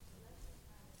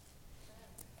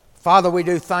Father, we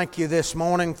do thank you this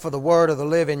morning for the Word of the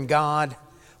living God.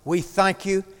 We thank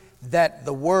you that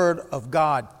the Word of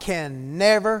God can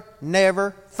never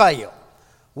fail.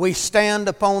 We stand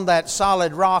upon that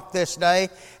solid rock this day,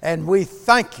 and we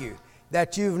thank you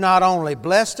that you've not only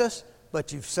blessed us,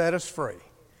 but you've set us free.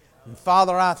 And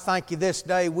Father, I thank you this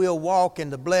day we'll walk in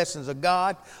the blessings of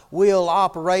God. We'll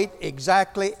operate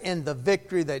exactly in the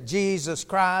victory that Jesus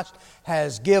Christ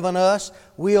has given us.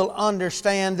 We'll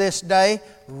understand this day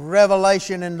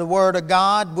revelation in the Word of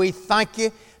God. We thank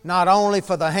you not only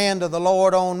for the hand of the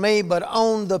Lord on me, but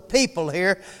on the people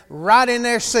here right in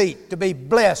their seat to be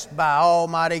blessed by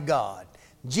Almighty God.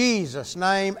 In Jesus'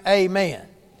 name, amen.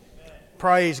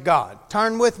 Praise God.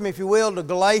 Turn with me, if you will, to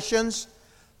Galatians,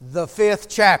 the 5th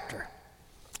chapter.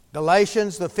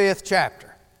 Galatians, the 5th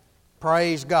chapter.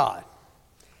 Praise God.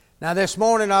 Now this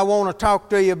morning I want to talk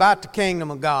to you about the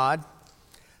kingdom of God,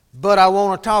 but I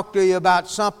want to talk to you about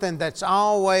something that's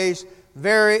always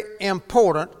very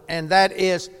important, and that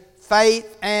is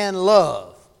faith and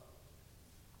love.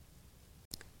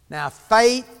 Now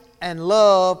faith and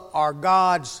love are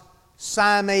God's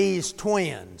Siamese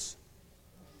twins.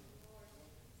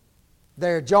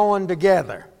 They're joined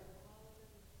together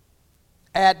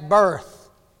at birth.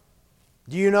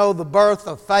 Do you know the birth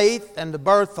of faith and the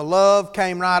birth of love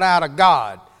came right out of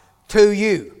God to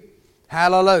you?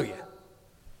 Hallelujah.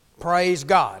 Praise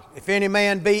God. If any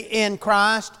man be in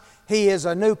Christ, he is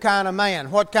a new kind of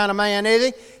man. What kind of man is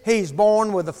he? He's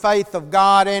born with the faith of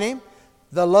God in him,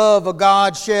 the love of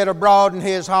God shed abroad in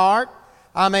his heart.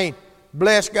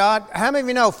 Bless God. How many of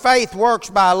you know faith works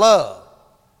by love?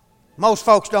 Most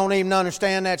folks don't even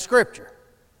understand that scripture.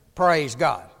 Praise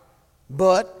God.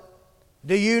 But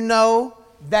do you know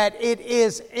that it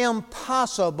is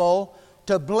impossible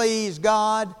to please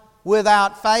God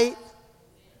without faith?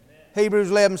 Amen. Hebrews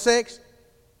 11:6.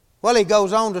 Well, he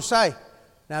goes on to say,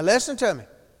 now listen to me.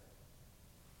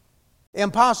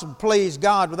 Impossible to please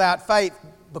God without faith,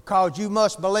 because you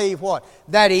must believe what?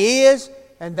 That He is,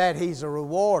 and that He's a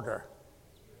rewarder.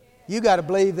 You got to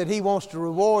believe that He wants to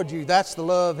reward you. That's the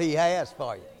love He has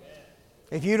for you.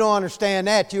 If you don't understand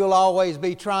that, you'll always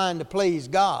be trying to please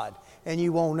God, and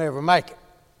you won't ever make it.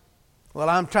 Well,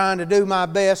 I'm trying to do my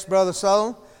best, Brother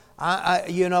Sutherlin.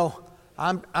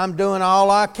 I'm doing all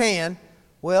I can.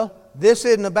 Well, this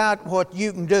isn't about what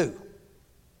you can do.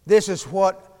 This is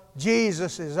what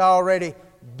Jesus has already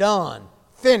done,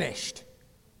 finished,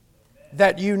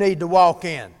 that you need to walk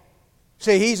in.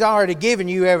 See, He's already given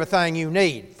you everything you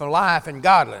need for life and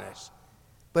godliness.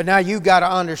 But now you've got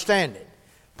to understand it.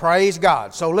 Praise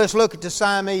God. So let's look at the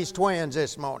Siamese twins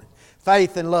this morning.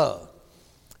 Faith and love.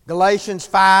 Galatians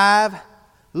 5,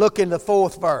 look in the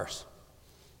 4th verse.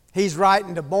 He's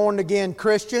writing to born-again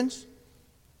Christians,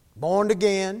 born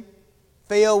again,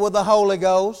 filled with the Holy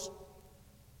Ghost.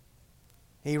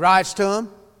 He writes to them,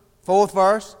 4th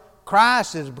verse,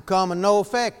 Christ has become of no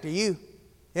effect to you.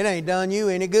 It ain't done you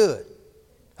any good.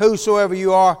 Whosoever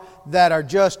you are that are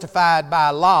justified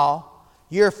by law,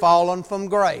 you're fallen from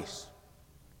grace.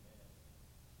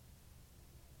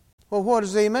 Well, what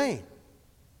does he mean?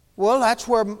 Well, that's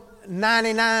where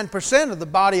 99% of the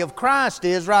body of Christ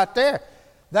is right there.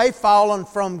 They've fallen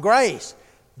from grace.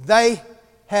 They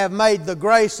have made the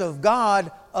grace of God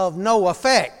of no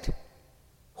effect.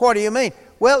 What do you mean?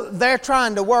 Well, they're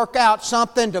trying to work out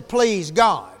something to please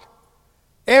God.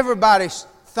 Everybody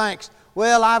thinks,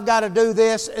 well, I've got to do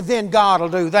this, then God will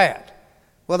do that.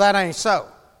 Well, that ain't so.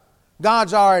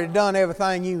 God's already done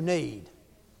everything you need.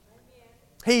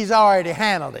 He's already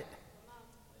handled it.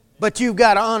 But you've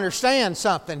got to understand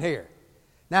something here.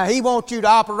 Now, He wants you to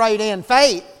operate in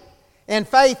faith. In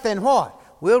faith in what?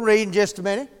 We'll read in just a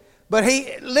minute. But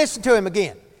listen to him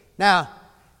again. Now,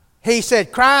 he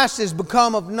said, Christ has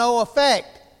become of no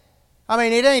effect.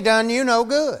 It ain't done you no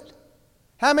good.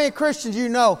 How many Christians you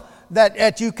know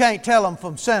that you can't tell them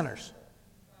from sinners?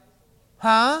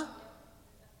 Huh?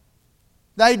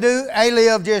 They do. They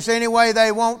live just any way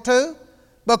they want to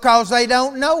because they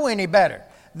don't know any better.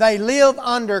 They live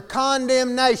under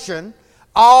condemnation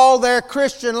all their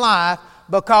Christian life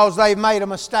because they've made a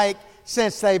mistake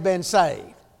since they've been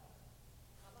saved.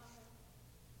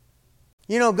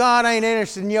 You know, God ain't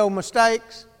interested in your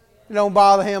mistakes. It don't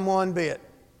bother Him one bit.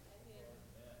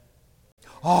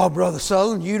 Oh, Brother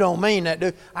Sutherlin, you don't mean that, do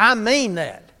you? I mean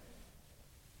that.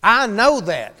 I know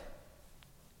that.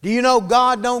 Do you know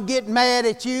God don't get mad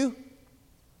at you?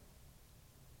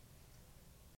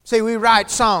 See, we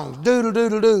write songs,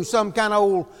 doodle-doodle-doo, some kind of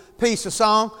old piece of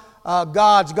song.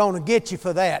 God's going to get you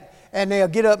for that. And they'll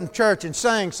get up in church and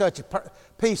sing such a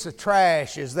piece of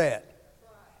trash as that.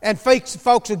 And folks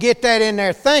will get that in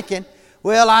there thinking,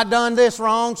 Well, I done this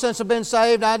wrong since I've been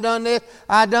saved. I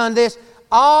done this.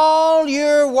 All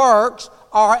your works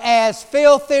are as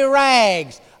filthy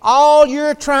rags. All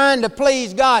you're trying to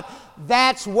please God,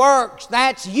 that's works.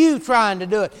 That's you trying to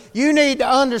do it. You need to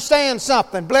understand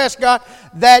something, bless God,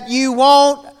 that you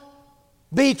won't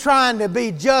be trying to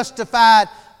be justified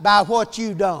by what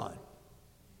you done,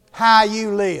 how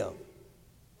you live,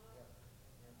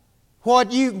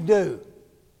 what you can do,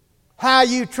 how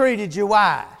you treated your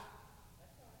wife.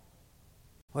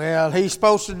 Well, he's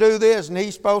supposed to do this and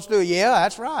he's supposed to do it. Yeah,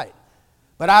 that's right.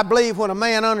 But I believe when a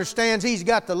man understands he's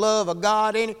got the love of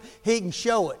God in him, he can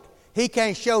show it. He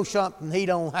can't show something he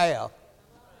don't have.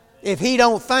 If he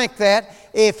don't think that,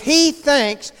 if he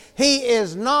thinks he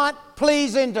is not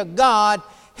pleasing to God,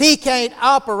 he can't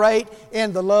operate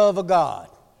in the love of God.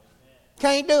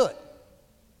 Can't do it.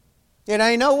 It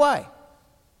ain't no way.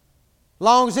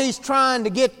 Long as he's trying to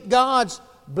get God's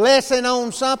blessing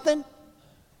on something.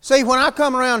 See, when I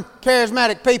come around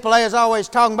charismatic people, they is always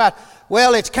talking about,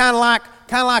 well, it's kind of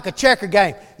like a checker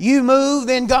game. You move,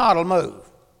 then God will move.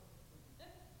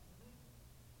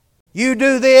 You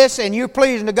do this and you're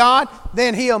pleasing to God,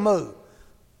 then He'll move.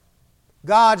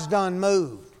 God's done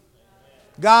moved.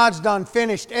 God's done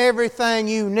finished everything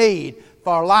you need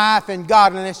for life and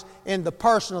godliness in the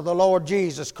person of the Lord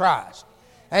Jesus Christ.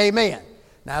 Amen.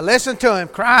 Now listen to Him.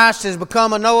 Christ has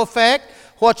become of no effect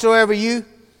whatsoever you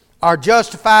are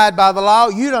justified by the law.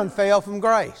 You done fell from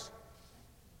grace.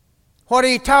 What are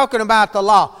you talking about the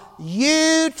law?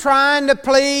 You trying to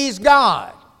please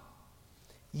God.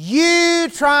 You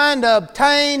trying to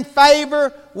obtain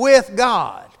favor with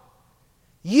God.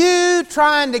 You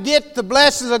trying to get the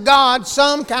blessings of God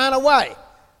some kind of way.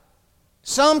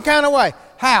 Some kind of way.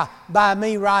 How? By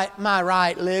my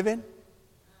right living.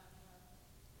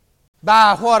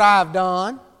 By what I've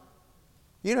done.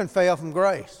 You done fell from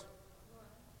grace.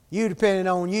 You depending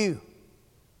on you.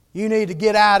 You need to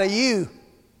get out of you.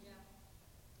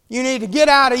 You need to get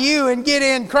out of you and get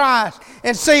in Christ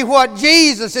and see what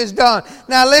Jesus has done.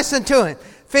 Now listen to Him.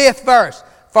 5th verse.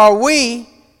 For we,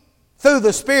 through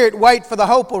the Spirit, wait for the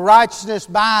hope of righteousness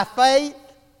by faith.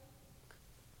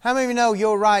 How many of you know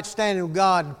your right standing with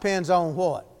God depends on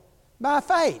what? By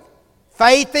faith.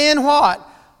 Faith in what?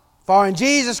 For in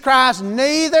Jesus Christ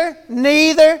neither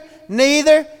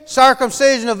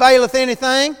circumcision availeth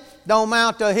anything, don't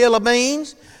mount to a hill of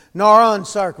beans, nor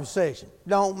uncircumcision,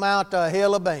 don't mount to a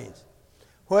hill of beans.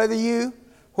 Whether you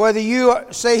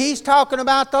see, He's talking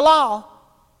about the law,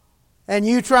 and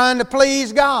you trying to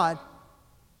please God.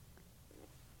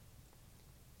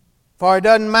 For it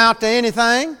doesn't mount to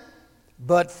anything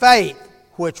but faith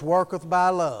which worketh by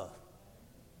love.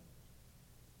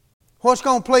 What's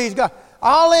going to please God?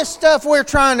 All this stuff we're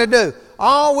trying to do.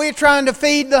 We're trying to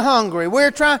feed the hungry.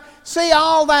 See,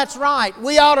 all that's right.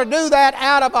 We ought to do that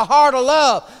out of a heart of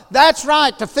love. That's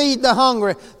right, to feed the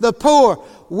hungry, the poor.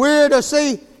 We're to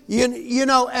see,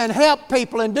 and help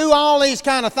people and do all these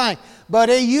kind of things. But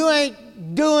you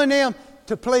ain't doing them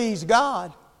to please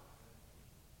God.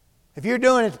 If you're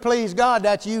doing it to please God,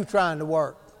 that's you trying to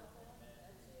work.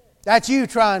 That's you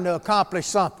trying to accomplish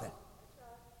something.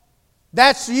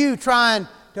 That's you trying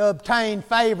to obtain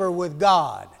favor with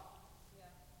God.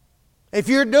 If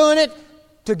you're doing it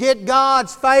to get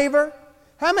God's favor,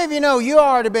 how many of you know you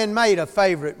already been made a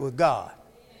favorite with God?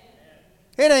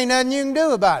 It ain't nothing you can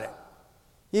do about it.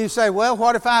 You say, well,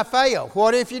 what if I fail?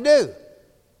 What if you do?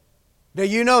 Do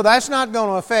you know that's not going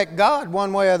to affect God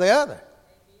one way or the other?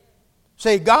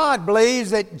 See, God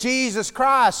believes that Jesus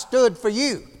Christ stood for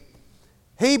you.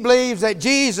 He believes that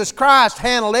Jesus Christ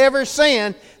handled every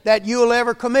sin that you'll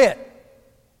ever commit.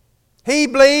 He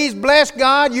believes, bless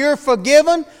God, you're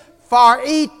forgiven for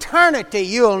eternity.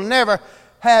 You'll never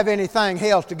have anything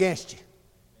held against you.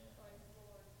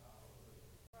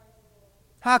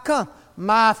 How come?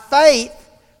 My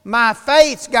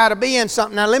faith's got to be in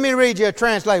something. Now let me read you a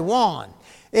translation. 1.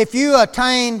 If you're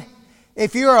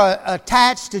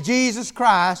attached to Jesus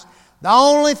Christ, the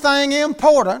only thing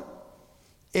important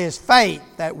is faith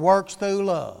that works through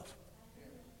love.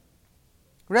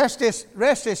 Rest of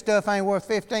this stuff ain't worth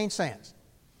 15 cents.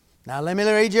 Now let me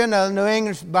read you another. New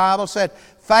English Bible said,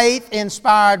 faith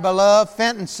inspired by love.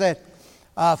 Fenton said,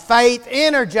 faith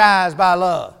energized by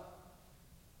love.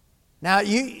 Now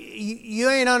you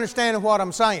ain't understanding what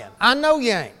I'm saying. I know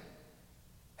you ain't.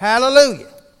 Hallelujah.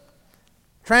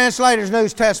 Translators New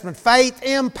Testament, faith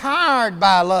empowered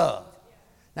by love.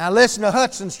 Now listen to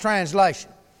Hudson's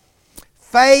translation.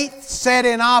 Faith set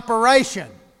in operation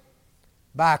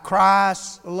by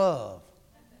Christ's love.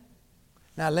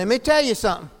 Now let me tell you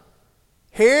something.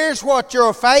 Here's what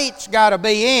your faith's got to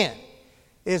be in,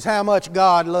 is how much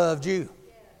God loved you.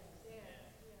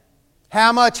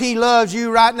 How much He loves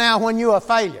you right now when you're a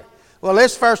failure. Well,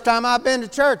 this is the first time I've been to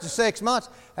church in 6 months.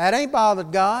 That ain't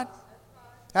bothered God.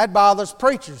 That bothers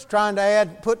preachers trying to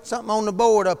put something on the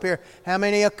board up here. How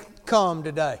many have come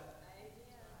today?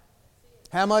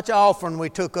 How much offering we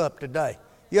took up today?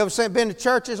 You ever been to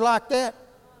churches like that?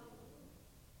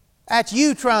 That's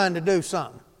you trying to do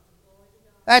something.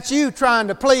 That's you trying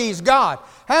to please God.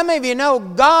 How many of you know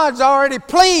God's already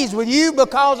pleased with you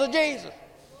because of Jesus?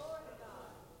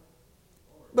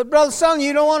 But Brother Son,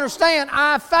 you don't understand.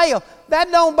 I fail.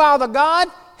 That don't bother God.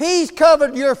 He's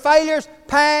covered your failures,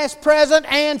 past, present,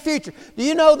 and future. Do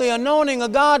you know the anointing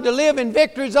of God to live in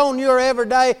victories on your every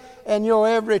day and your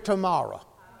every tomorrow?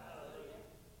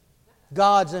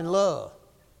 God's in love.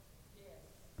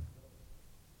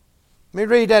 Let me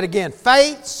read that again.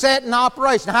 Faith set in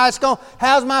operation.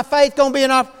 How's my faith going to be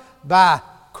in operation? By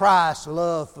Christ's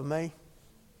love for me.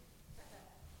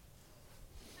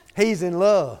 He's in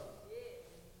love.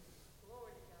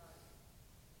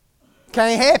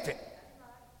 Can't help it.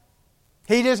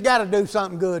 He just got to do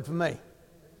something good for me.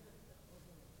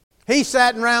 He's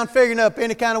sitting around figuring up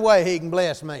any kind of way He can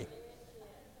bless me.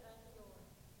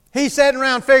 He's sitting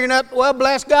around figuring up, well,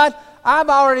 bless God, I've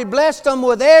already blessed them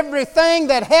with everything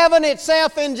that heaven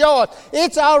itself enjoys.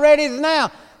 It's already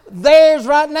now. Theirs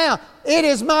right now. It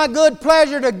is my good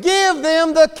pleasure to give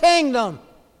them the kingdom.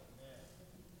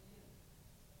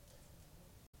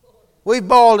 We've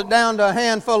boiled it down to a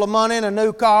handful of money and a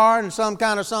new car and some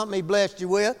kind of something He blessed you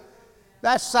with.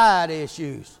 That's side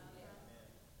issues.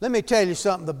 Let me tell you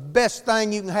something. The best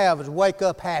thing you can have is wake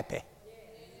up happy.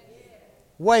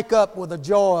 Wake up with the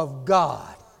joy of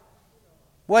God.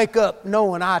 Wake up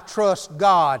knowing I trust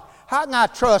God. How can I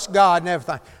trust God and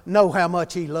everything? Know how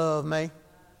much He loved me.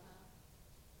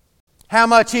 How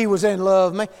much He was in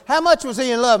love with me. How much was He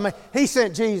in love with me? He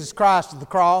sent Jesus Christ to the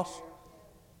cross.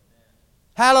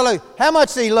 Hallelujah. How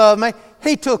much He loved me?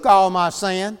 He took all my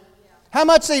sin. How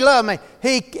much He loved me?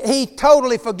 He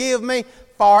totally forgave me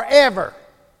forever.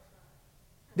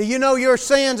 Do you know your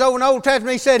sins over in the Old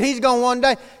Testament? He said He's going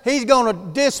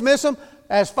to dismiss them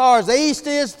as far as the east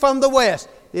is from the west.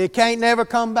 It can't never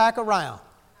come back around.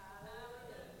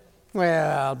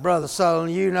 Well, Brother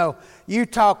Sutherlin, you know, you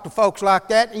talk to folks like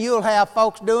that and you'll have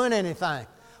folks doing anything.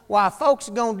 Why, folks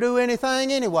are going to do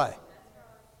anything anyway.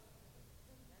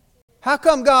 How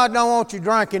come God don't want you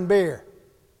drinking beer?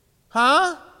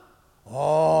 Huh?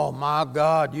 Oh, my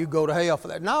God, you go to hell for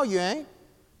that. No, you ain't.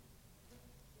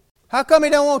 How come He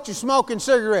don't want you smoking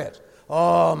cigarettes?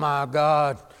 Oh, my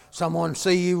God, someone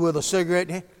see you with a cigarette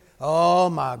in here? Oh,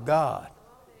 my God.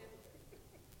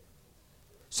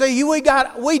 See, we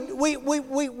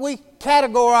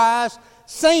categorize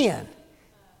sin.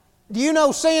 Do you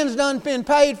know sin's done been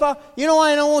paid for? You know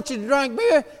why He don't want you to drink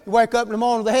beer? You wake up in the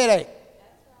morning with a headache.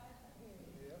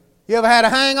 You ever had a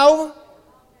hangover?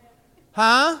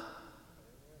 Huh?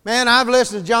 Man, I've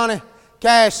listened to Johnny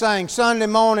Cash sing Sunday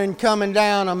morning coming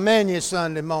down a menu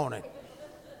Sunday morning.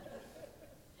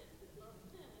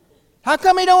 How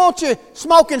come He don't want you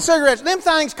smoking cigarettes? Them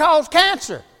things cause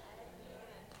cancer.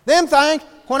 Them things,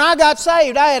 when I got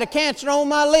saved, I had a cancer on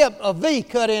my lip, a V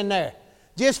cut in there.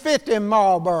 Just fit them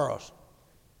Marlboros.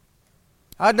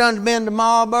 I done been to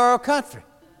Marlboro country.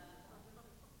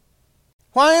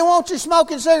 Why don't He want you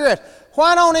smoking cigarettes?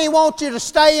 Why don't He want you to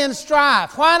stay in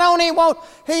strife? Why don't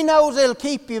He knows it'll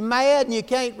keep you mad and you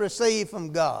can't receive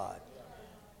from God.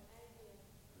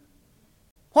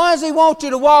 Why does He want you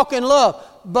to walk in love?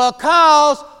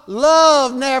 Because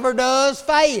love never does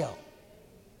fail.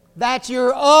 That's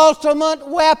your ultimate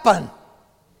weapon.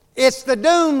 It's the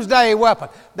doomsday weapon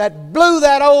that blew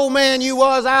that old man you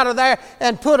was out of there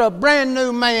and put a brand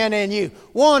new man in you,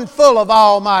 one full of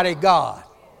Almighty God.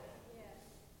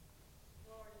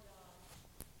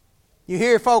 You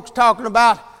hear folks talking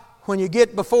about when you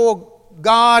get before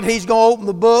God, He's going to open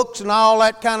the books and all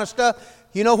that kind of stuff.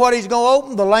 You know what He's going to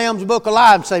open? The Lamb's Book of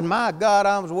Life and say, my God,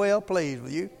 I was well pleased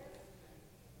with you.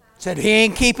 Said He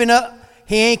ain't keeping up.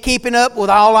 He ain't keeping up with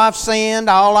all I've sinned,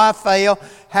 all I've failed,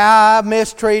 how I've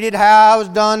mistreated, how I was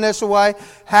done this way,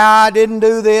 how I didn't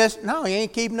do this. No, He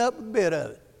ain't keeping up with a bit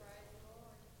of it.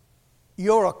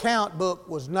 Your account book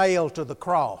was nailed to the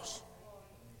cross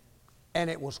and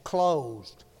it was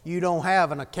closed. You don't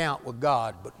have an account with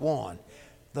God but one,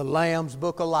 the Lamb's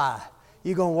Book of Life.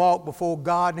 You're going to walk before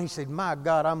God and He said, my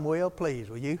God, I'm well pleased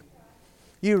with you.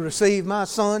 You received my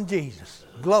Son Jesus.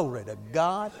 Glory to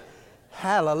God.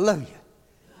 Hallelujah.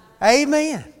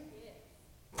 Amen.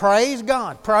 Praise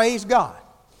God. Praise God.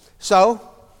 So,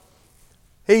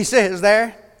 He says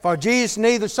there, for Jesus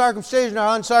neither circumcision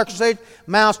nor uncircumcision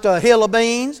amounts to a hill of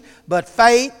beans, but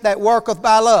faith that worketh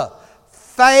by love.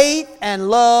 Faith and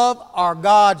love are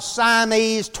God's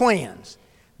Siamese twins.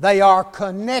 They are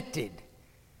connected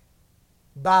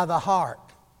by the heart.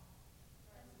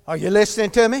 Are you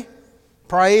listening to me?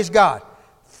 Praise God.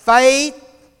 Faith,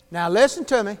 now listen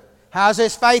to me. How's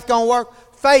this faith going to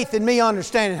work? Faith in me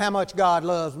understanding how much God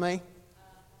loves me.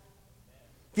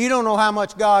 If you don't know how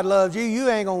much God loves you, you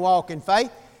ain't going to walk in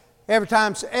faith. Every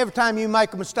time you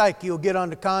make a mistake, you'll get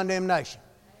under condemnation.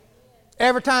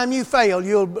 Every time you fail,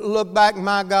 you'll look back and,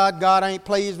 my God, God ain't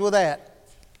pleased with that.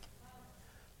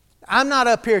 I'm not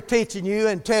up here teaching you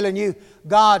and telling you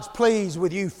God's pleased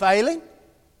with you failing.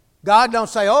 God don't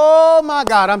say, oh my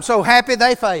God, I'm so happy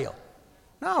they failed.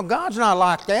 No, God's not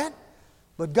like that.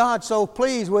 But God's so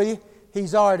pleased with you,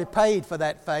 He's already paid for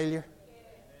that failure.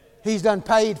 He's done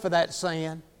paid for that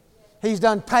sin. He's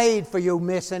done paid for you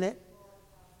missing it.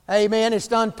 Amen. It's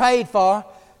done paid for.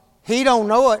 He don't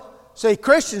know it. See,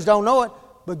 Christians don't know it,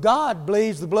 but God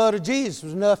believes the blood of Jesus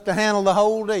was enough to handle the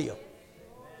whole deal.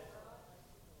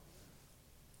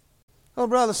 Oh,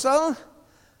 Brother Sutherlin,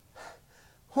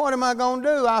 what am I going to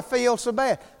do? I feel so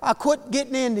bad. I quit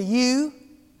getting into you.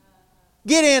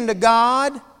 Get into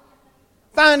God.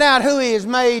 Find out who He has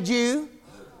made you.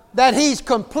 That He's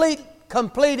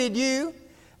completed you.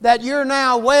 That you're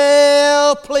now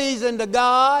well pleasing to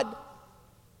God.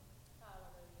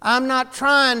 I'm not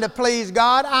trying to please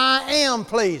God. I am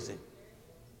pleasing.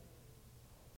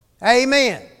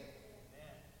 Amen.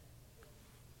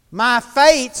 My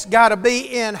faith's got to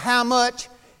be in how much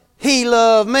He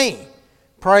loved me.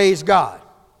 Praise God.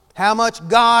 How much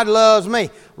God loves me.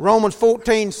 Romans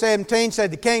 14:17 said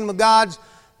the kingdom of God's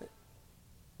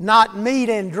not meat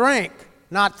and drink,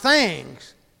 not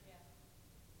things,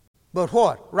 but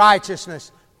what?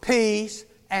 Righteousness, peace,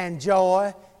 and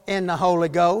joy in the Holy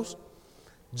Ghost.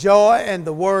 Joy and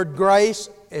the word grace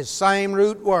is same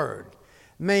root word.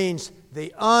 Means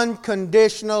the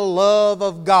unconditional love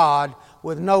of God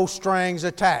with no strings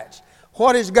attached.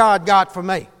 What has God got for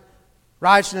me?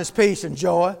 Righteousness, peace, and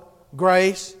joy.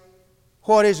 Grace.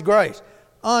 What is grace?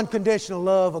 Unconditional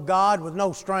love of God with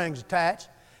no strings attached.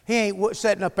 He ain't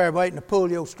sitting up there waiting to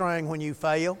pull your string when you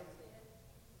fail.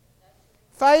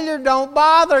 Failure don't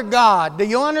bother God. Do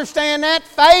you understand that?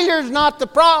 Failure's not the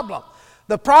problem.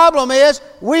 The problem is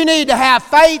we need to have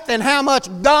faith in how much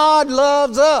God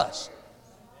loves us.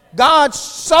 God's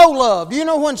so loved. You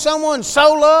know when someone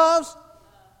so loves?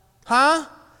 Huh?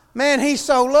 Man, He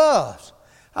so loves.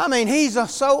 I mean, He's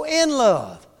so in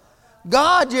love.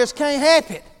 God just can't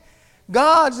help it.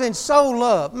 God's in so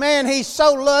love. Man, He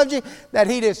so loves you that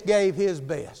He just gave His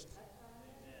best.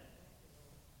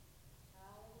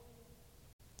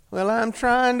 Well, I'm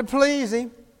trying to please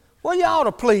Him. Well, you ought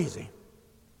to please Him.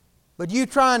 But you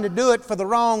trying to do it for the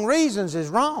wrong reasons is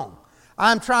wrong.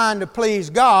 I'm trying to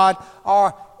please God,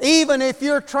 or even if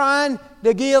you're trying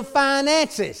to give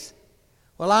finances.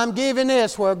 Well, I'm giving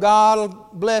this where God will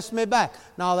bless me back.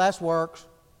 No, that's works.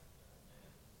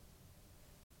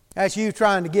 That's you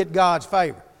trying to get God's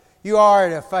favor. You're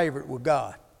already a favorite with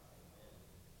God.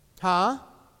 Huh?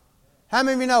 How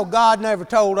many of you know God never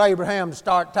told Abraham to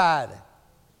start tithing?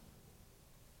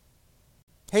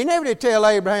 He never did tell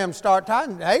Abraham to start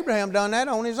tithing. Abraham done that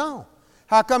on his own.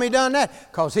 How come he done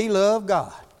that? Because he loved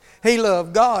God. He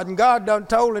loved God, and God done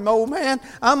told him, "Oh man,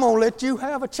 I'm going to let you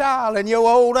have a child in your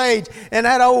old age." And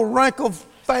that old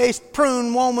wrinkled-faced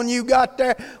prune woman you got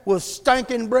there with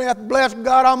stinking breath, bless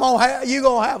God, you're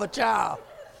going to have a child.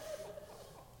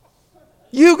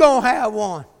 You're going to have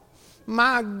one.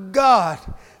 My God.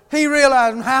 He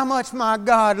realized how much my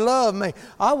God loved me.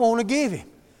 I want to give him.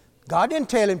 God didn't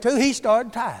tell him to. He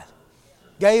started tithing.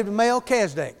 Gave to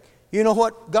Melchizedek. You know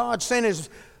what? God sent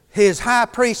his high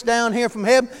priest down here from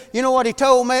heaven. You know what he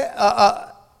told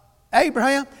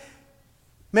Abraham?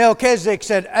 Melchizedek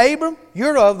said, "Abram,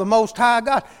 you're of the Most High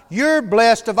God. You're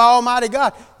blessed of Almighty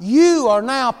God. You are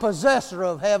now possessor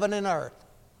of heaven and earth."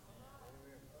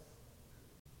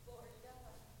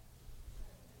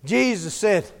 Jesus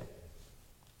said,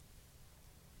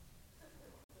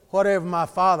 "Whatever my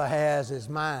Father has is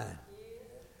mine."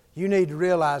 You need to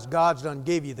realize God's done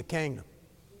give you the kingdom.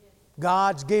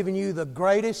 God's given you the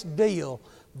greatest deal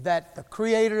that the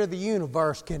Creator of the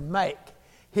universe can make.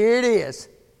 Here it is.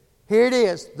 Here it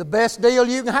is. The best deal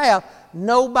you can have.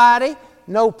 Nobody,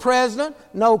 no president,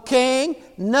 no king,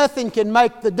 nothing can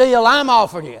make the deal I'm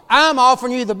offering you. I'm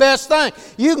offering you the best thing.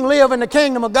 You can live in the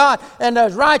kingdom of God, and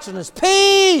there's righteousness,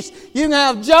 peace. You can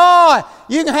have joy.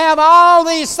 You can have all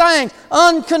these things.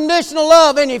 Unconditional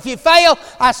love. And if you fail,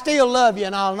 I still love you,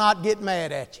 and I'll not get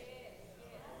mad at you.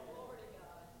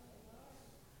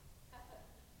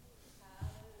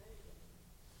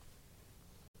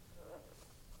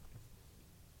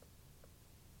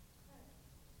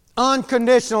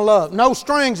 Unconditional love. No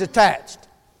strings attached.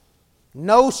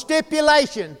 No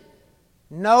stipulation.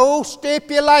 No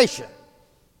stipulation.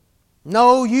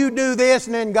 No, you do this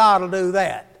and then God will do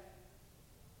that.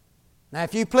 Now,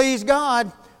 if you please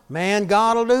God, man,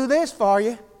 God will do this for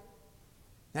you.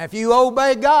 Now, if you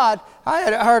obey God, I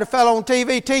heard a fellow on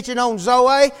TV teaching on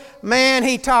Zoe. Man,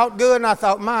 he taught good, and I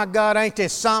thought, my God, ain't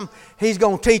this something? He's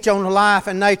going to teach on the life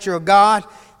and nature of God.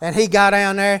 And he got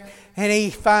down there, and he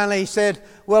finally said,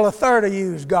 well, a third of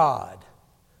you is God.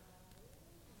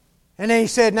 And then he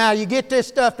said, now, you get this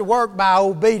stuff to work by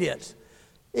obedience.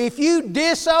 If you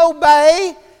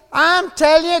disobey, I'm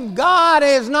telling you, God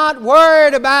is not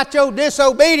worried about your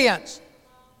disobedience.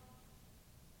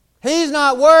 He's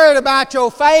not worried about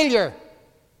your failure.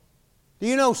 Do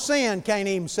you know sin can't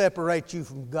even separate you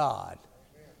from God?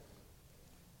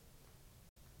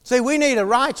 See, we need a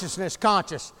righteousness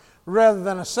conscience rather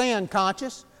than a sin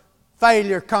conscience,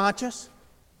 failure conscience.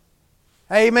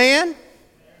 Amen?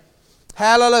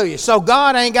 Hallelujah. So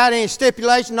God ain't got any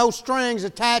stipulation, no strings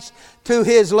attached to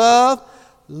His love.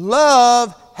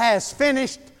 Love has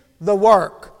finished the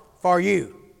work for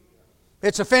you.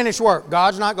 It's a finished work.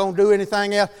 God's not going to do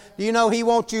anything else. Do you know He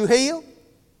wants you healed?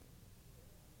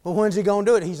 Well, when's He going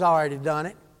to do it? He's already done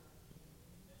it.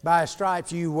 By His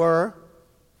stripes you were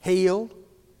healed,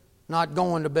 not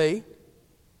going to be.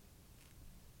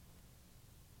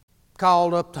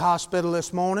 Called up the hospital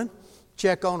this morning,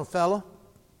 check on a fellow.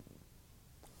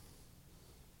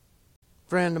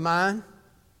 Friend of mine.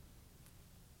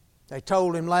 They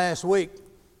told him last week,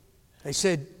 they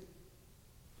said,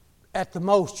 at the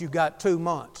most you got 2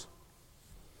 months.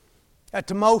 At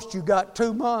the most you got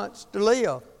 2 months to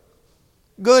live.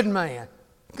 Good man.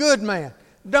 Good man.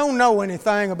 Don't know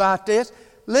anything about this.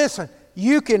 Listen,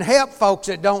 you can help folks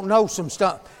that don't know some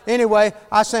stuff. Anyway,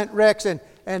 I sent Rex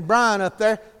and Brian up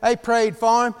there. They prayed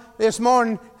for him. This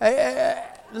morning, the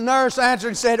nurse answered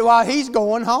and said, well, he's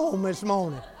going home this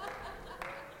morning.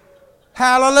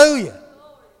 Hallelujah.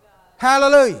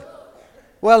 Hallelujah.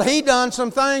 Well, he done some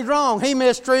things wrong. He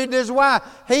mistreated his wife.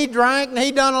 He drank and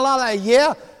he done a lot of that.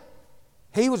 Yeah,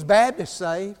 he was Baptist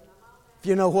saved, if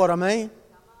you know what I mean.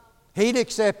 He'd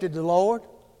accepted the Lord.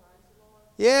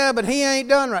 Yeah, but he ain't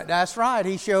done right. That's right,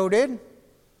 he sure didn't.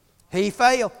 He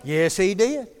failed. Yes, he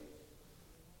did.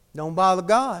 Don't bother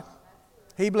God.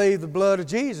 He believed the blood of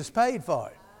Jesus paid for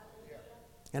it.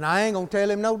 And I ain't going to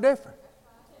tell him no different.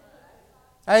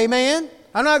 Amen?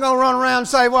 I'm not going to run around and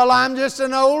say, well, I'm just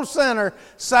an old sinner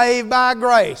saved by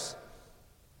grace.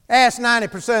 Ask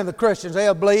 90% of the Christians,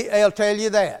 they'll tell you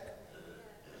that.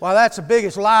 Well, that's the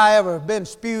biggest lie ever been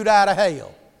spewed out of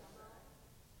hell.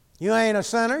 You ain't a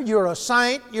sinner, you're a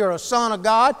saint, you're a son of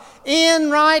God, in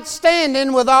right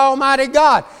standing with Almighty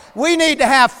God. We need to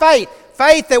have faith.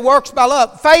 Faith that works by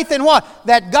love. Faith in what?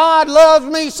 That God loves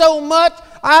me so much,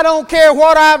 I don't care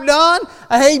what I've done.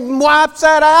 He wipes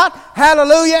that out,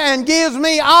 hallelujah, and gives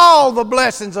me all the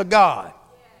blessings of God.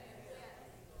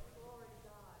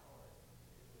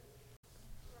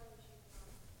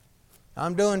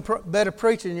 I'm doing better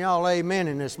preaching than y'all amen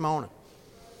in this morning.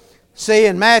 See,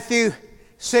 in Matthew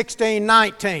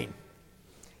 16:19,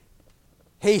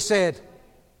 He said,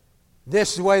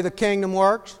 this is the way the kingdom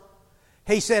works.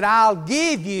 He said, I'll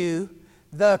give you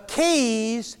the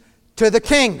keys to the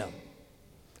kingdom.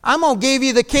 I'm going to give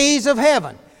you the keys of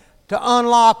heaven to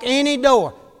unlock any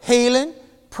door. Healing,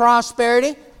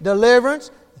 prosperity,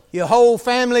 deliverance, your whole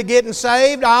family getting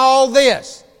saved, all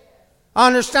this.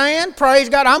 Understand? Praise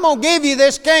God. I'm going to give you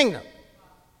this kingdom.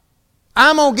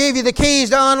 I'm going to give you the keys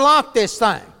to unlock this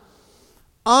thing.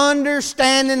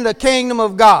 Understanding the kingdom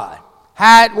of God,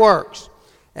 how it works,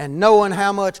 and knowing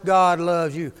how much God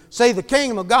loves you. See, the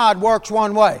kingdom of God works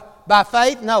one way. By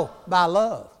faith? No, by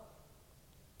love.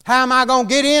 How am I going to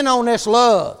get in on this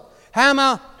love? How am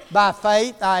I? By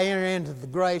faith, I enter into the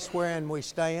grace wherein we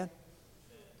stand.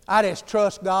 I just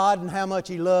trust God and how much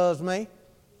He loves me.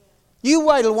 You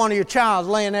wait till one of your child's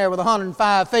laying there with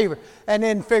 105 fever and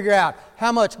then figure out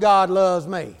how much God loves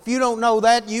me. If you don't know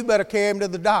that, you better carry him to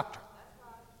the doctor.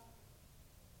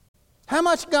 How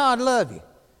much God love you?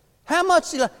 How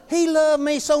much He loved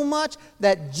me so much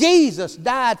that Jesus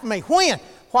died for me. When?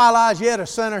 While I was yet a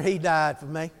sinner, He died for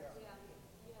me.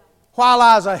 While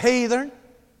I was a heathen,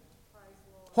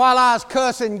 while I was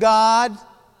cussing God.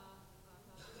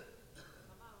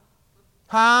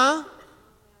 Huh?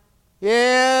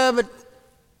 Yeah, but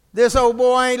this old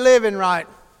boy ain't living right.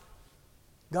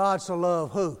 God so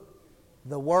loved who?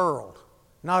 The world.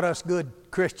 Not us good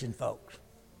Christian folks.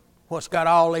 What's got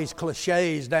all these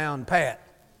cliches down pat.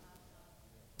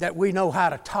 That we know how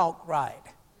to talk right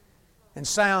and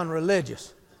sound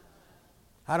religious.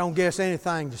 I don't guess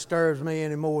anything disturbs me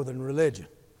any more than religion.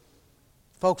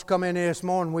 Folks come in here this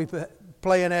morning, we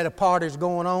playing at a party's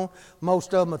going on.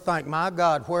 Most of them will think, my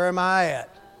God, where am I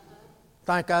at?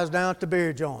 Think I was down at the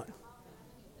beer joint.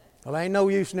 Well, ain't no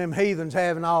use in them heathens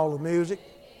having all the music.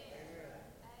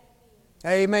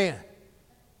 Amen.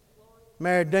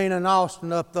 Married Dina and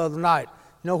Austin up the other night.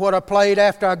 You know what I played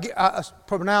after I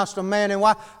pronounced a man and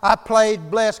wife? I played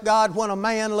Bless God When a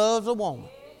Man Loves a Woman.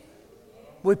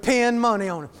 We pinned money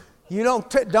on it. You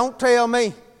don't tell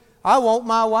me. I want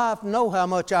my wife to know how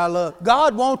much I love.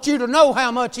 God wants you to know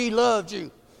how much He loves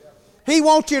you. He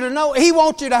wants you to know. He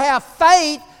wants you to have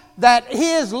faith that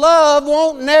His love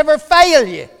won't never fail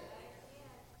you.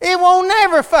 It won't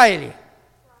never fail you.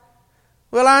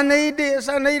 Well, I need this.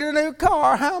 I need a new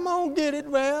car. How am I going to get it?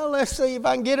 Well, let's see if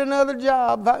I can get another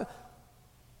job.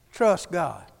 Trust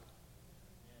God.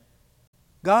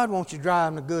 God wants you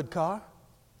driving a good car.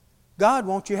 God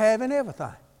wants you having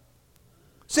everything.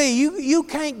 See, you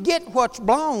can't get what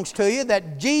belongs to you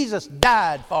that Jesus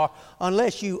died for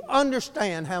unless you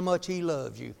understand how much He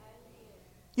loves you.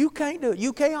 You can't do it.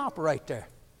 You can't operate there.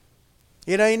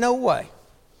 It ain't no way.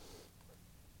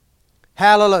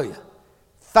 Hallelujah.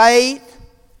 Faith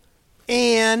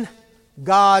in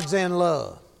God's in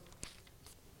love.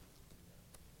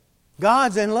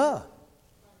 God's in love.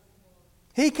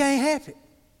 He can't help it.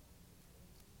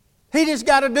 He just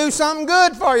got to do something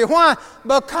good for you. Why?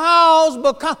 Because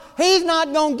He's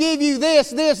not going to give you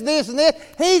this, and this.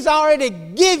 He's already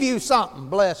give you something,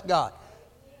 bless God.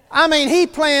 I mean, He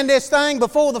planned this thing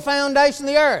before the foundation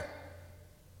of the earth.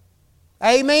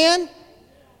 Amen?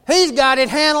 He's got it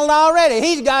handled already.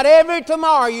 He's got every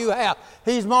tomorrow you have.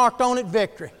 He's marked on it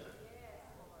victory.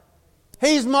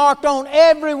 He's marked on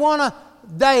every one of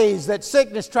days that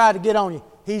sickness tried to get on you.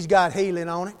 He's got healing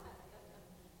on it.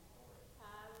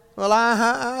 Well,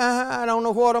 I don't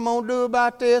know what I'm going to do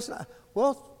about this.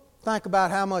 Well, think about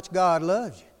how much God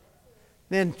loves you.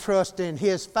 Then trust in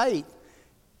His faith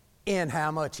in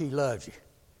how much He loves you.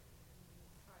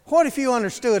 What if you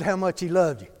understood how much He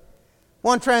loved you?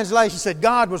 One translation said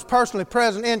God was personally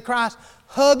present in Christ,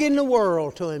 hugging the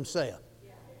world to Himself.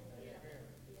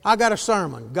 I got a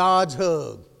sermon, God's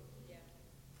hug.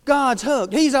 God's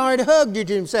hug. He's already hugged you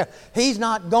to Himself. He's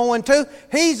not going to.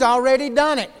 He's already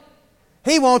done it.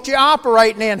 He wants you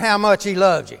operating in how much He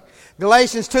loves you.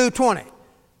 Galatians 2:20.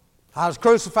 I was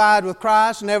crucified with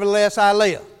Christ, nevertheless I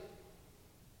live.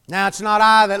 Now it's not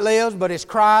I that lives, but it's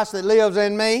Christ that lives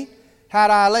in me. How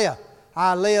do I live?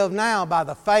 I live now by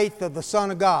the faith of the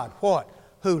Son of God. What?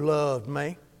 Who loved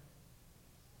me.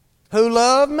 Who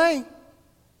loved me.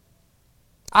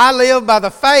 I live by the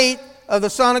faith of the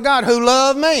Son of God who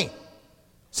loved me.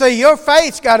 See, your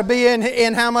faith's got to be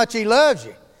in how much He loves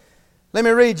you. Let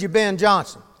me read you Ben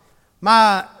Johnson.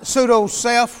 My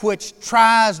pseudo-self, which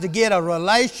tries to get a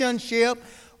relationship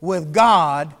with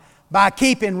God by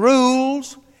keeping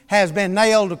rules, has been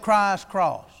nailed to Christ's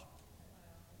cross.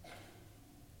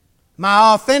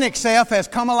 My authentic self has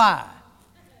come alive.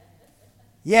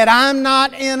 Yet I'm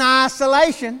not in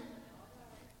isolation.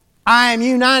 I am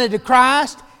united to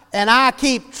Christ, and I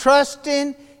keep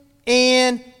trusting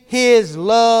in His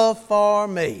love for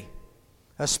me,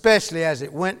 especially as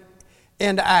it went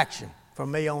into action for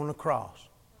me on the cross.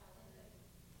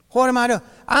 What am I doing?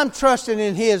 I'm trusting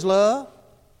in His love.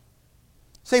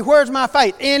 See, where's my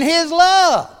faith? In His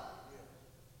love.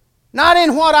 Not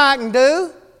in what I can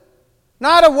do.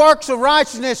 Not of works of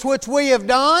righteousness which we have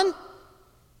done,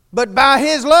 but by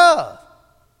His love.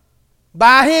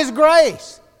 By His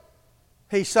grace.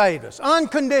 He saved us.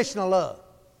 Unconditional love.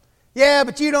 Yeah,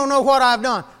 but you don't know what I've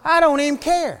done. I don't even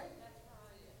care.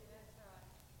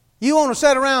 You want to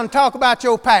sit around and talk about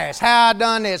your past, how I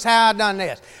done this, how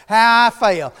I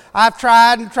failed. I've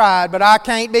tried and tried, but I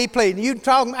can't be pleasing. You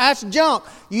talking, that's junk.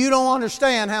 You don't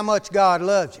understand how much God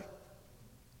loves you.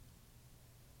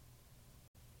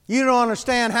 You don't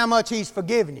understand how much He's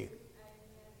forgiven you.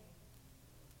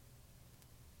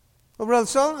 Well, Brother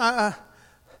Sutherlin,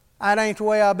 that ain't the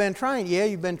way I've been trained. Yeah,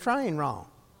 you've been trained wrong.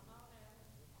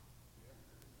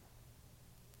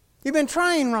 You've been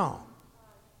trained wrong.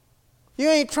 You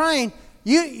ain't trained.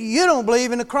 You don't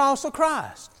believe in the cross of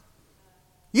Christ.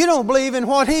 You don't believe in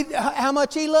how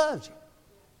much He loves you.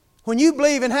 When you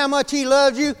believe in how much He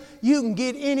loves you, you can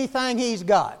get anything He's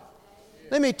got.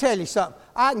 Let me tell you something.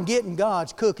 I can get in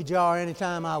God's cookie jar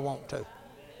anytime I want to.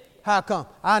 How come?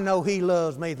 I know He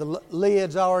loves me. The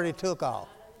lid's already took off.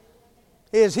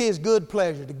 It is His good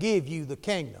pleasure to give you the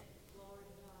kingdom.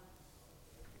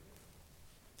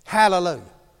 Hallelujah.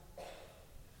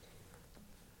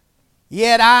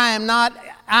 Yet I am not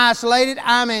isolated.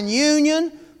 I'm in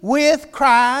union with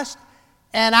Christ,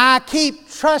 and I keep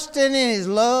trusting in His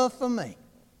love for me.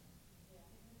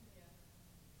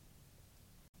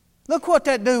 Look what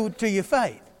that do to your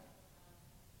faith.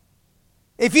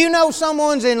 If you know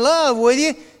someone's in love with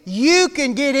you, you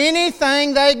can get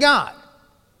anything they got.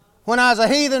 When I was a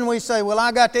heathen, we say, well,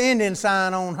 I got the Indian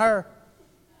sign on her.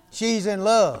 She's in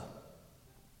love.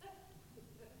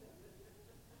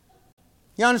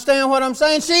 You understand what I'm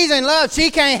saying? She's in love.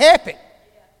 She can't help it.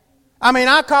 I mean,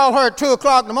 I call her at 2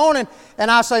 o'clock in the morning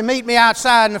and I say, meet me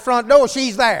outside in the front door.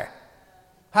 She's there.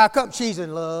 How come? She's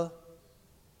in love.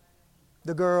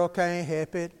 The girl can't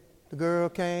help it. The girl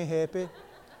can't help it.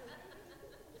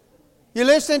 You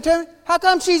listening to me? How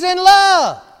come she's in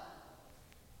love?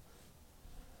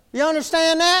 You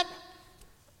understand that?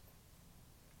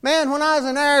 Man, when I was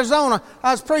in Arizona,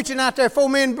 I was preaching out there before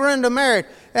me and Brenda married,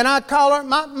 and I'd call her.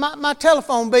 My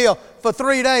telephone bill for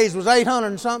 3 days was $800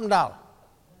 and something.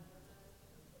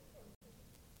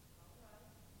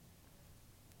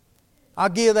 I'll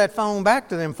give that phone back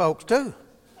to them folks too.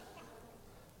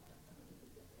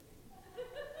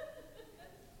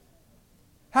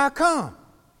 How come?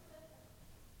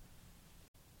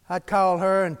 I'd call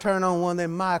her and turn on one of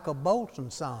them Michael Bolton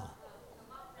songs.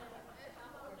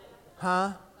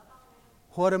 Huh?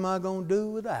 What am I going to do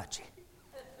without you?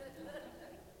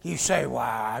 You say,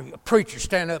 why, a preacher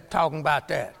standing up talking about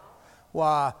that.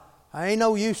 Why, I ain't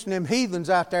no use in them heathens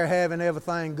out there having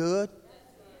everything good.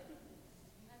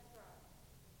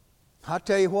 I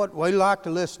tell you what, we like to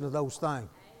listen to those things.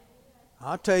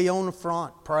 I'll tell you on the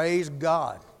front, praise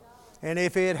God. And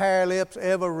if it hair lips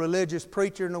every religious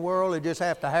preacher in the world, they just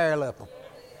have to hair lip them.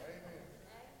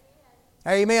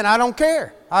 Amen. I don't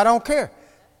care. I don't care.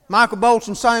 Michael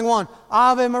Bolton sang one,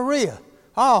 Ave Maria.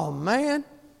 Oh, man.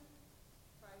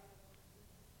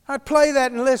 I'd play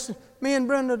that and listen. Me and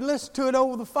Brenda would listen to it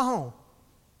over the phone.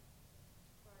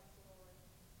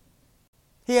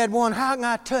 He had one, how can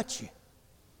I touch you?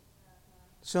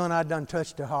 Son, I done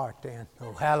touched her heart then.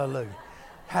 Oh, hallelujah.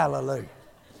 Hallelujah.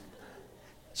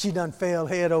 She done fell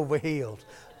head over heels,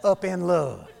 up in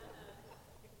love.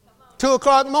 2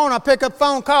 o'clock in the morning, I pick up the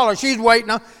phone, call her. She's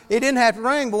waiting. It didn't have to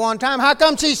ring but one time. How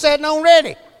come she's sitting on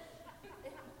ready?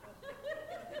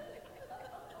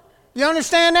 You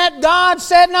understand that? God's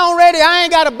sitting on ready. I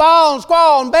ain't got to bawl and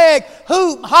squall and beg,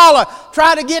 hoop, holler,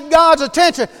 try to get God's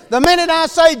attention. The minute I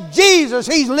say Jesus,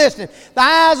 He's listening. The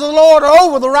eyes of the Lord are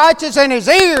over the righteous and His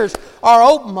ears are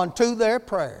open unto their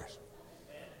prayers.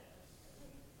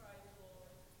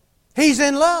 He's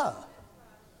in love.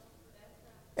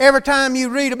 Every time you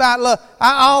read about love,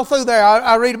 all through there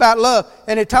I read about love,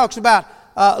 and it talks about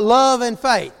love and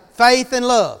faith. Faith and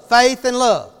love. Faith and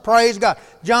love. Praise God.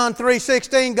 John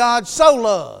 3:16, God so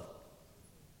loved.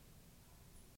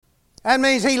 That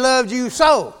means He loved you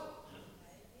so.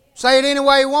 Say it any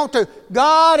way you want to.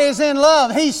 God is in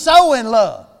love. He's so in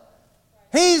love.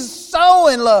 He's so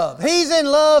in love. He's in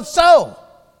love so.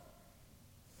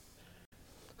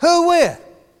 Who with?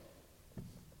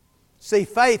 See,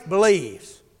 faith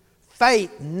believes.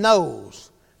 Faith knows.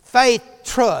 Faith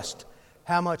trusts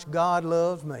how much God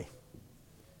loves me.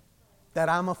 That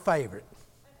I'm a favorite.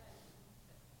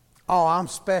 Oh, I'm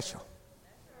special.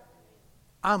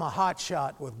 I'm a hot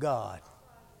shot with God.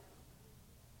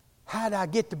 How did I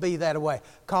get to be that way?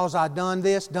 Because I done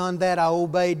this, done that, I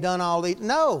obeyed, done all these.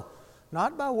 No,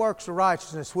 not by works of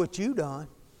righteousness which you done,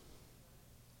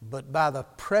 but by the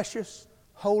precious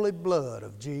holy blood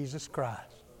of Jesus Christ.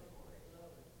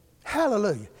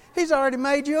 Hallelujah. He's already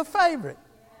made you a favorite.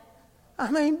 I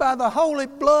mean, by the holy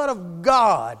blood of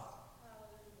God.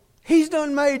 He's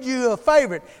done made you a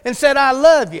favorite and said, I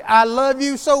love you. I love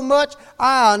you so much,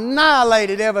 I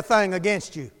annihilated everything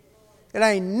against you. It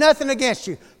ain't nothing against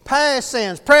you. Past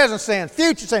sins, present sins,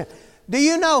 future sins. Do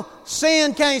you know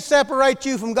sin can't separate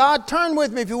you from God? Turn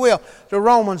with me, if you will, to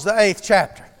Romans, the 8th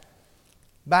chapter.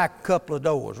 Back a couple of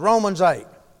doors. Romans 8.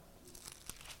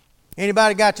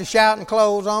 Anybody got your shouting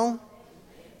clothes on?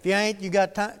 If you ain't, you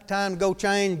got time to go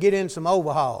change and get in some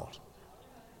overhauls.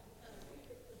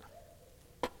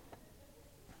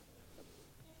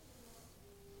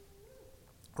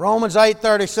 Romans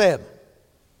 8:37.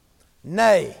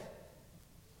 Nay.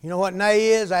 You know what nay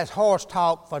is? That's horse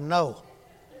talk for no.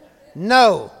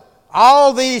 No.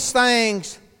 All these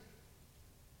things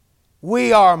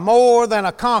we are more than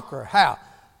a conqueror. How?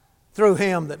 Through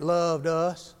Him that loved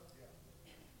us.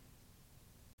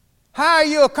 How are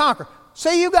you a conqueror?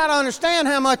 See, you got to understand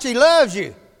how much He loves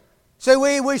you. See,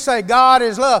 we say God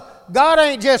is love. God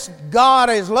ain't just God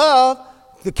is love.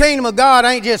 The kingdom of God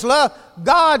ain't just love.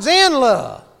 God's in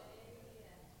love.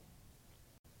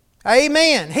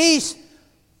 Amen.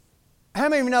 How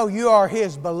many of you know you are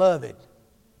His beloved?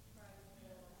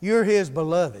 You're His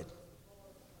beloved.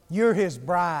 You're His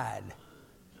bride.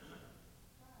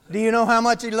 Do you know how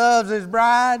much He loves His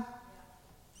bride?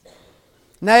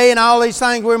 Nay, in all these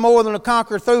things we're more than a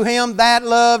conqueror through Him that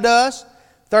loved us.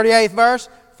 38th verse.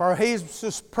 For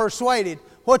He's persuaded.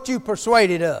 What you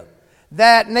persuaded of?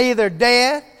 That neither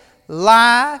death,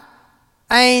 life,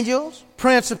 angels,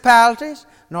 principalities,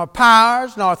 nor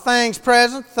powers, nor things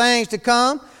present, things to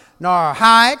come, nor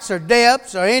heights or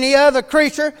depths or any other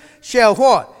creature shall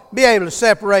what? Be able to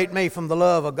separate me from the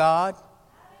love of God.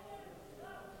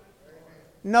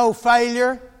 No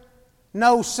failure,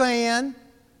 no sin,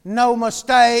 no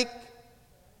mistake.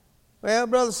 Well,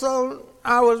 Brother Soul,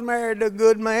 I was married to a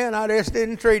good man. I just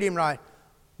didn't treat him right.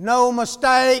 No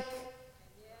mistake.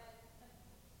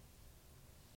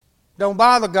 Don't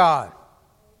bother God.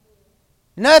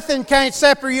 Nothing can't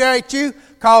separate you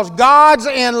because God's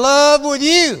in love with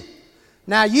you.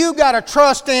 Now you got to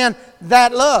trust in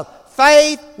that love.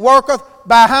 Faith worketh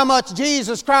by how much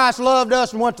Jesus Christ loved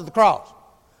us and went to the cross.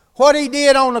 What He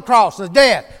did on the cross, the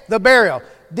death, the burial,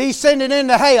 descended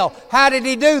into hell. How did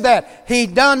He do that? He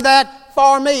done that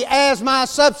for me as my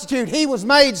substitute. He was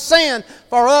made sin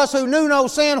for us who knew no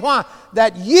sin. Why?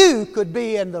 That you could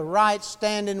be in the right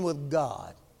standing with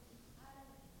God.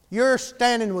 Your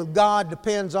standing with God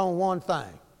depends on one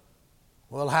thing.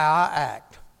 Well, how I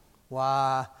act.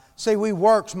 Why? See, we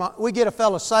get a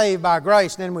fellow saved by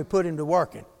grace, and then we put him to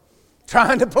working.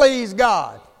 Trying to please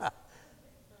God.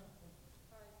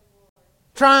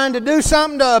 Trying to do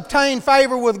something to obtain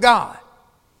favor with God.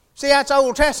 See, that's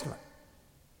Old Testament.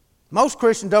 Most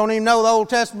Christians don't even know the Old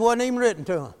Testament wasn't even written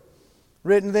to them.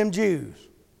 Written to them Jews.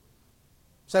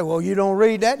 Say, well, you don't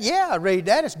read that? Yeah, I read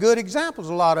that. It's good examples,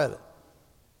 a lot of it.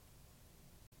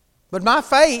 But my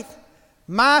faith,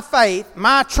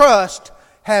 my trust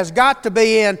has got to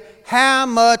be in how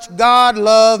much God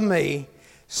loved me,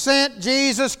 sent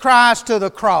Jesus Christ to the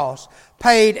cross,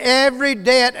 paid every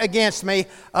debt against me,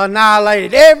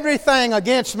 annihilated everything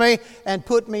against me, and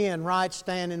put me in right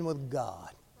standing with God.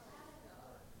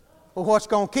 Well, what's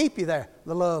going to keep you there?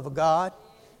 The love of God.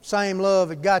 Same love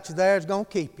that got you there is going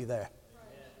to keep you there.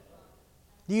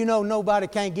 Do you know nobody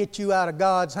can get you out of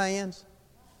God's hands?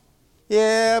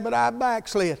 Yeah, but I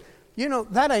backslid. You know,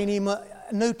 that ain't even a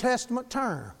New Testament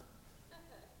term.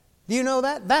 Do you know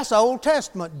that? That's Old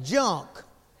Testament junk.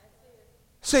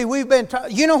 See,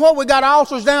 you know what? We got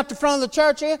altars down at the front of the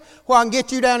church here where I can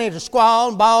get you down here to squall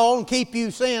and bawl and keep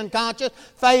you sin conscious,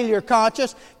 failure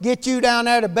conscious, get you down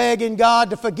there to begging God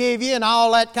to forgive you and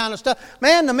all that kind of stuff.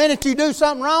 Man, the minute you do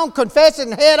something wrong, confess it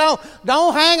and head on.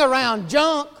 Don't hang around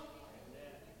junk.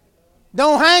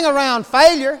 Don't hang around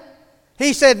failure.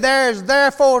 He said, there is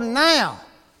therefore now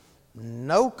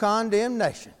no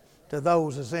condemnation to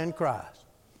those that's in Christ.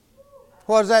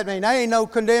 What does that mean? There ain't no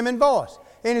condemning voice.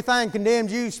 Anything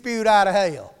condemns you, spewed out of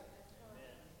hell.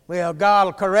 Well, God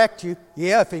will correct you.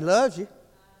 Yeah, if He loves you.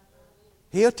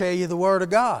 He'll tell you the Word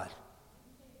of God.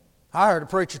 I heard a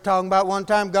preacher talking about one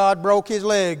time God broke his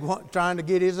leg trying to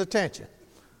get his attention.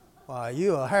 Why,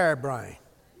 you a harebrain.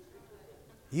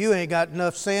 You ain't got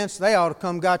enough sense. They ought to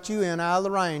come got you in out of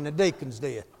the rain. The deacons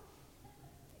did.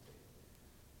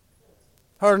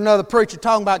 Heard another preacher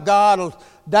talking about God will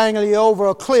dangle you over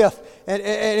a cliff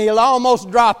and He'll almost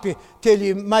drop you till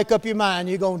you make up your mind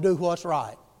you're going to do what's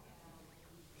right.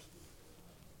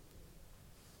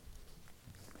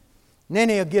 And then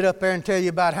He'll get up there and tell you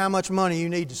about how much money you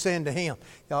need to send to Him.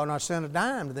 Y'all not send a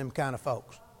dime to them kind of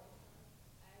folks.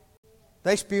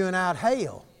 They spewing out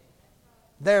hell.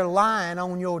 They're lying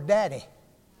on your daddy.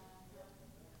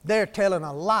 They're telling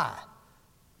a lie.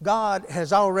 God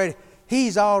has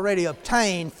He's already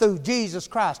obtained through Jesus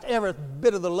Christ every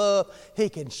bit of the love He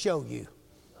can show you.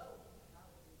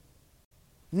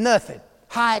 Nothing.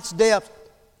 Heights, depths,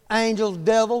 angels,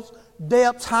 devils,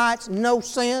 depths, heights, no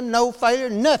sin, no failure,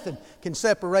 nothing can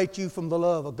separate you from the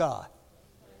love of God.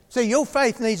 See, your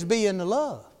faith needs to be in the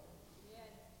love.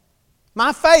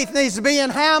 My faith needs to be in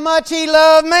how much He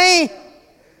loved me.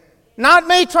 Not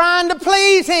me trying to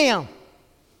please Him.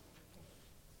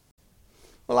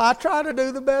 Well, I try to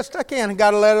do the best I can. I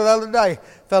got a letter the other day.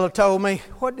 A fellow told me,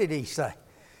 what did he say? He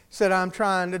said, I'm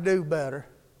trying to do better.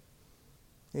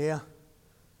 Yeah.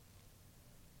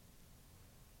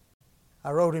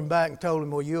 I wrote him back and told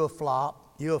him, well, you're a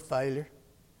flop. You're a failure.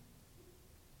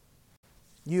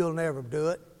 You'll never do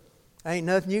it. Ain't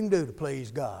nothing you can do to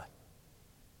please God.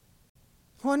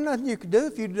 Wasn't nothing you could do.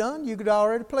 If you'd done, you could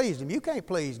already please Him. You can't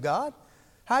please God.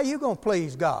 How are you going to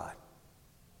please God?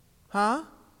 Huh?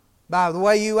 By the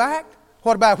way you act?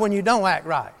 What about when you don't act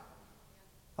right?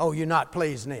 Oh, you're not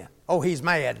pleasing then. Oh, He's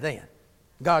mad then.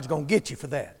 God's going to get you for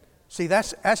that. See,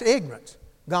 that's ignorance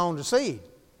gone to seed.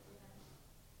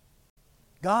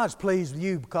 God's pleased with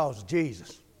you because of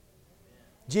Jesus.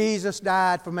 Jesus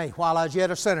died for me. While I was yet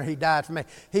a sinner, He died for me.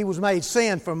 He was made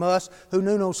sin from us who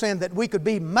knew no sin, that we could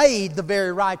be made the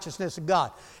very righteousness of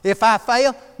God. If I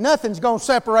fail, nothing's going to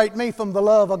separate me from the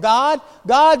love of God.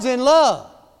 God's in love.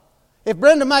 If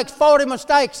Brenda makes 40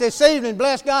 mistakes this evening,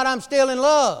 bless God, I'm still in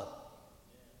love.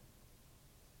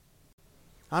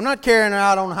 I'm not carrying her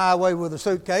out on the highway with a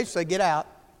suitcase, so get out.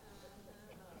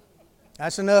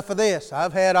 That's enough of this.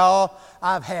 I've had all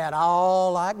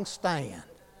I can stand.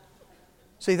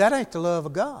 See, that ain't the love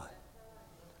of God.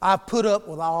 I've put up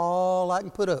with all I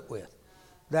can put up with.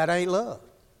 That ain't love.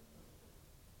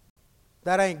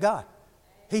 That ain't God.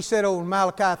 He said over in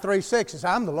Malachi 3:6,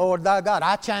 I'm the Lord thy God.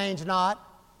 I change not.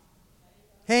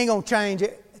 He ain't going to change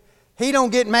it. He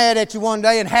don't get mad at you one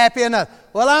day and happy enough.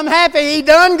 Well, I'm happy He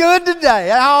done good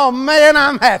today. Oh, man,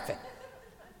 I'm happy.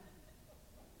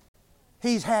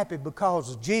 He's happy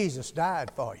because Jesus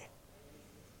died for you.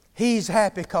 He's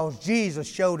happy because Jesus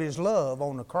showed His love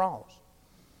on the cross.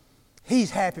 He's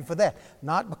happy for that,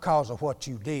 not because of what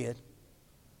you did.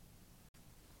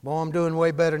 Boy, I'm doing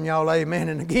way better than y'all, amen,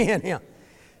 and again. Yeah.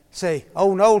 See,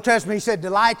 in the Old Testament He said,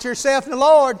 delight yourself in the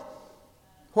Lord.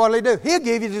 What'll He do? He'll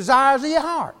give you the desires of your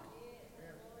heart.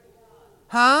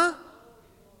 Huh?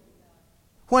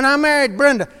 When I married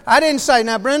Brenda, I didn't say,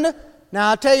 now Brenda,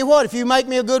 now I'll tell you what, if you make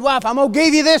me a good wife, I'm going to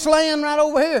give you this land right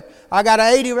over here. I got a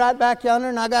 80 right back yonder,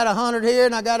 and I got a 100 here,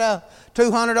 and I got a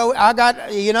 200 over. I got,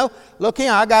 look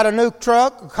here, I got a new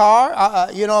truck, a car,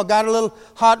 I got a little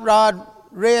hot rod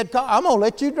red car. I'm going to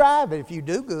let you drive it if you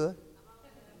do good.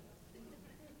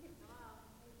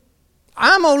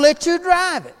 I'm going to let you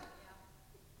drive it.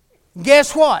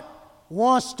 Guess what?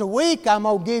 Once a week, I'm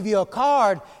going to give you a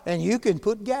card, and you can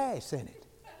put gas in it.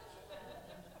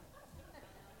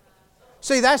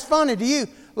 See, that's funny to you.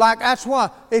 Like, that's why,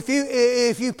 if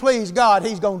you please God,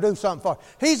 He's going to do something for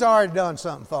you. He's already done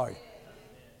something for you.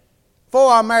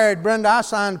 Before I married Brenda, I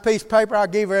signed a piece of paper. I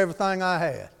gave her everything I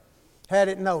had. Had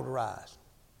it notarized.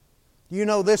 You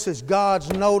know, this is God's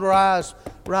notarized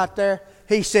right there.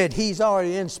 He said He's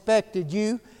already inspected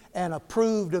you and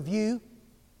approved of you.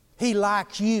 He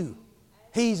likes you.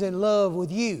 He's in love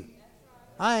with you.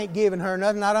 I ain't giving her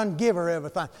nothing. I done give her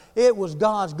everything. It was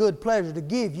God's good pleasure to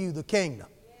give you the kingdom.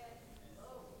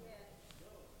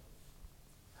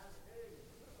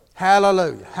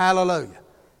 Hallelujah. Hallelujah.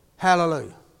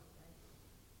 Hallelujah.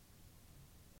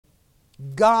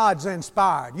 God's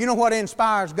inspired. You know what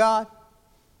inspires God?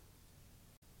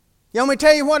 You want me to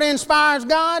tell you what inspires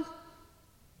God?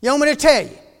 You want me to tell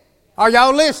you? Are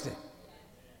y'all listening?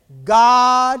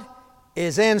 God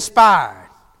is inspired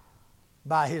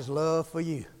by His love for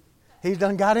you. He's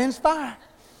done got inspired.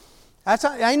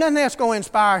 Ain't nothing else going to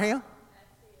inspire Him.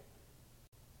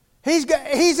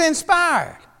 He's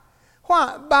inspired.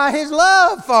 Why? By His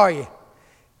love for you.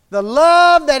 The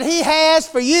love that He has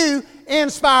for you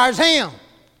inspires Him.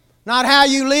 Not how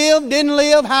you lived, didn't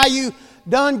live, how you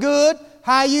done good,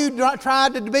 how you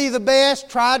tried to be the best,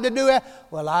 tried to do it.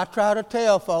 Well, I try to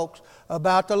tell folks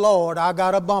about the Lord. I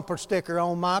got a bumper sticker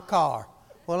on my car.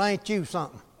 Well, ain't you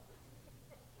something?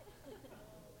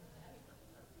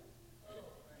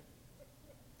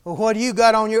 Well, what do you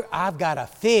got on your... I've got a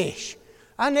fish.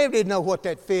 I never did know what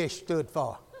that fish stood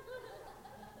for.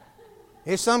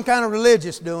 It's some kind of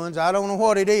religious doings. I don't know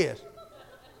what it is.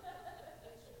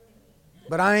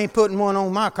 But I ain't putting one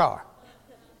on my car.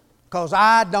 Because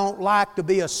I don't like to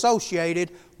be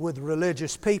associated with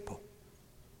religious people.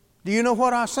 Do you know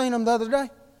what I seen them the other day?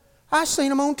 I seen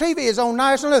them on TV. It's on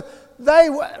national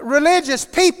news. Religious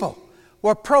people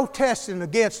were protesting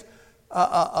against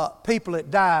people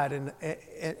that died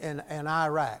in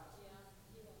Iraq.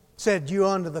 Said, you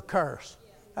under the curse.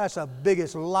 That's the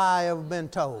biggest lie ever been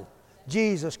told.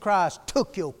 Jesus Christ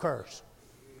took your curse.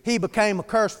 He became a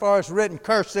curse for us, written,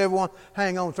 curse everyone,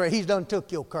 hang on to it. He's done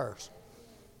took your curse.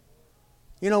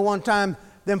 You know, one time,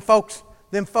 them folks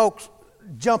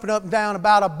jumping up and down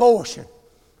about abortion.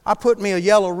 I put me a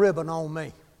yellow ribbon on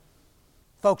me.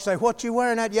 Folks say, what you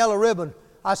wearing that yellow ribbon?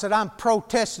 I said, I'm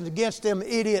protesting against them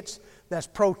idiots that's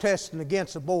protesting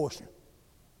against abortion.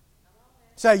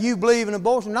 Say, you believe in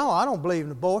abortion? No, I don't believe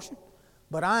in abortion.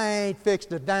 But I ain't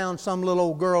fixed to down some little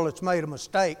old girl that's made a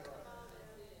mistake.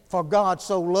 For God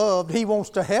so loved, He wants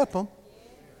to help them.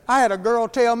 I had a girl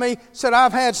tell me, said,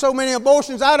 I've had so many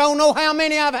abortions, I don't know how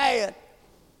many I've had.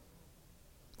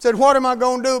 Said, what am I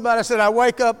going to do about it? I said, I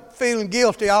wake up feeling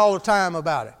guilty all the time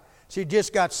about it. She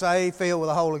just got saved, filled with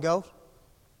the Holy Ghost.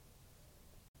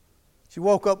 She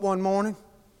woke up one morning,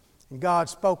 and God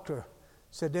spoke to her.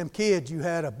 Said, them kids you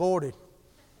had aborted.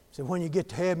 Said, when you get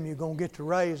to heaven, you're going to get to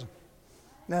raise them.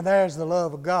 Now there's the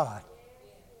love of God.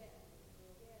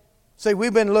 See,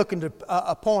 we've been looking to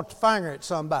point the finger at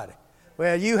somebody.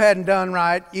 Well, you hadn't done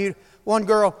right. One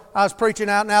girl, I was preaching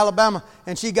out in Alabama,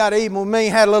 and she got even with me,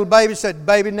 had a little baby, said,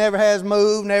 baby never has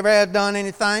moved, never has done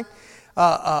anything.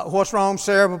 What's wrong?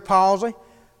 Cerebral palsy.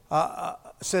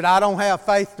 Said, I don't have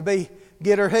faith to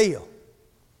get her healed.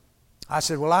 I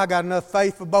said, well, I got enough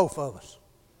faith for both of us.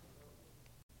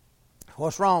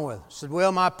 What's wrong with her? I said,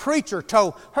 well, my preacher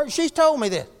told her, she's told me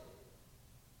this.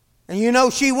 And you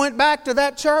know she went back to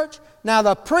that church?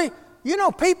 Now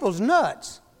people's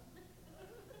nuts.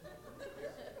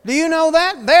 Do you know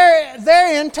that?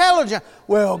 They're intelligent.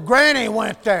 Well, Granny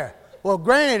went there. Well,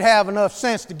 Granny'd have enough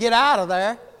sense to get out of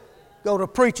there. Go to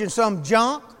preaching some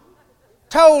junk.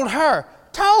 Told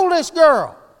this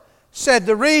girl. Said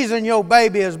the reason your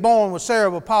baby is born with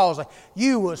cerebral palsy,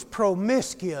 you was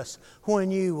promiscuous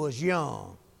when you was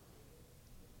young.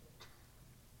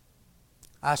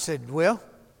 I said, well,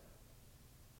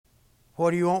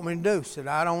 what do you want me to do? Said,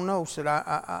 I don't know. Said,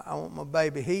 I want my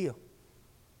baby healed.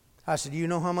 I said, you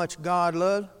know how much God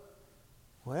loves?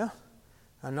 Well,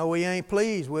 I know He ain't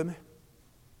pleased with me.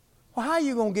 Well, how are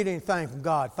you going to get anything from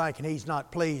God thinking He's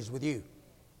not pleased with you?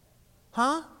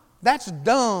 Huh? That's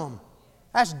dumb.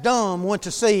 That's dumb. Went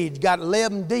to seed. Got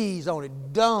 11 D's on it.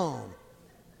 Dumb.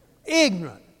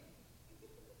 Ignorant.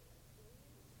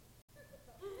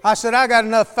 I said, I got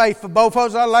enough faith for both of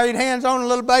us. I laid hands on the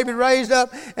little baby, raised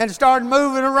up, and started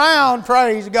moving around.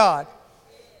 Praise God.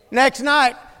 Next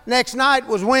night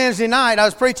was Wednesday night. I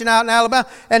was preaching out in Alabama,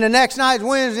 and the next night was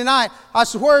Wednesday night. I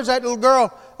said, where's that little girl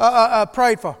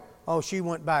prayed for? Oh, she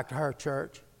went back to her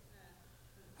church.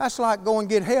 That's like going and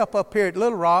get help up here at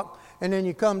Little Rock, and then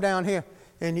you come down here,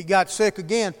 and you got sick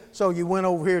again, so you went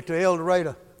over here to El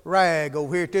Dorado Rag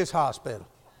over here at this hospital.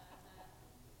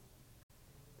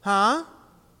 Huh?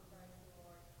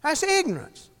 That's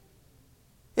ignorance.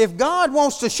 If God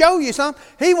wants to show you something,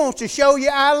 He wants to show you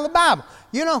out of the Bible.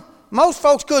 You know, most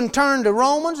folks couldn't turn to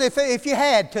Romans if you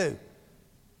had to,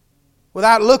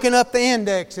 without looking up the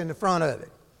index in the front of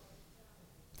it.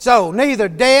 So, neither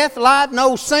death, life,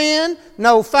 no sin,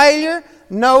 no failure,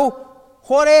 no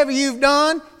whatever you've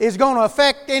done is going to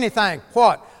affect anything.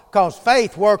 What? Because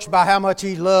faith works by how much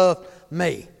He loved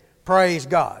me. Praise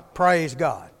God. Praise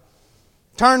God.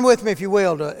 Turn with me, if you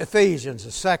will, to Ephesians,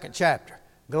 the 2nd chapter.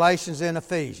 Galatians and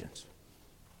Ephesians.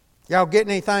 Y'all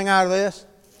getting anything out of this?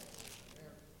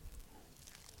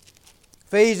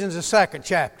 Ephesians, the 2nd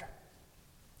chapter.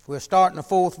 We'll start in the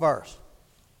 4th verse.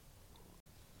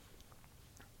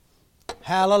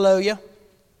 Hallelujah.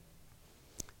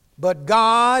 But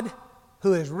God,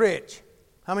 who is rich.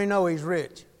 How many know He's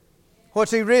rich?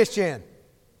 What's He rich in?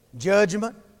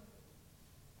 Judgment?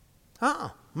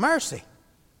 Mercy.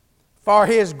 For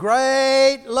His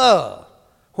great love,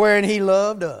 wherein He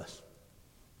loved us.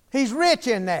 He's rich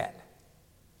in that.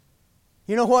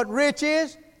 You know what rich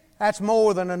is? That's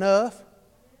more than enough.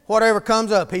 Whatever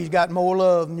comes up, He's got more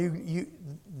love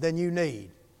than you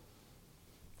need.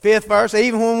 5th verse,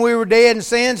 even when we were dead in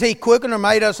sins, He quickened or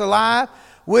made us alive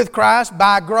with Christ.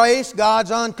 By grace, God's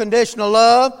unconditional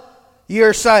love,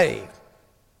 you're saved.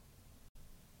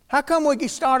 How come we can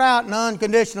start out in the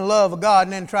unconditional love of God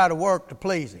and then try to work to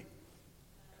please Him?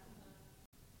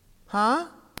 Huh?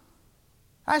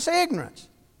 That's ignorance.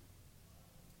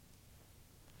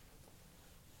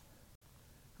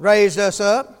 Raised us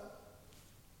up.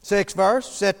 6th verse,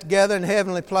 set together in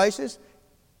heavenly places.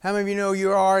 How many of you know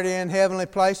you're already in heavenly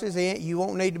places? You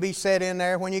won't need to be set in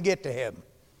there when you get to heaven.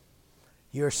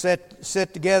 You're set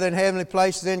together in heavenly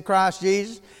places in Christ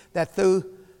Jesus, that through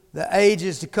the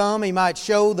ages to come He might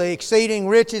show the exceeding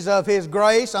riches of His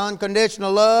grace,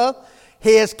 unconditional love,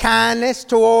 His kindness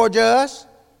towards us.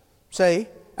 See,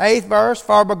 8th verse,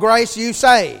 for by grace you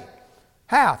saved.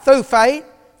 How? Through faith.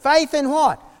 Faith in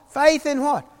what? Faith in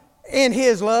what? In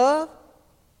His love.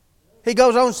 He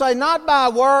goes on to say, not by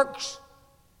works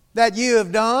that you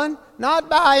have done, not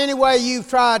by any way you've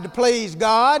tried to please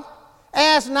God.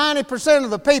 Ask 90% of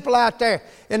the people out there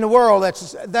in the world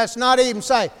that's not even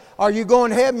saved. Are you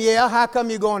going to heaven? Yeah. How come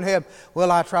you going to heaven?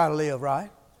 Well, I try to live right.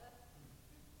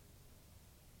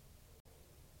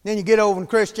 Then you get over in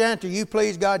Christianity, you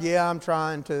please God? Yeah, I'm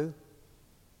trying to.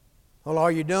 Well,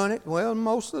 are you doing it? Well,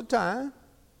 most of the time.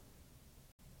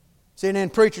 See, and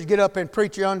then preachers get up and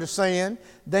preach you under sin,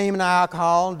 demon of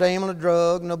alcohol, demon of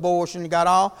drug, and abortion. You got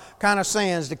all kind of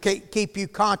sins to keep you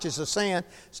conscious of sin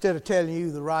instead of telling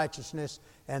you the righteousness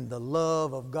and the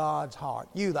love of God's heart.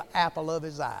 You, the apple of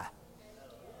His eye.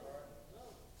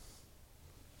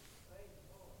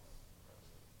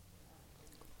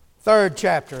 Third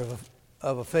chapter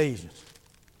of Ephesians.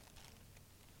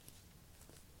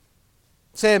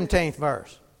 17th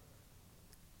verse.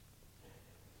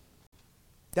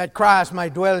 that Christ may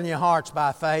dwell in your hearts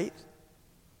by faith.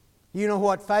 You know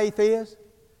what faith is?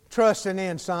 Trusting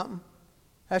in something.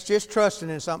 That's just trusting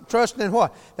in something. Trusting in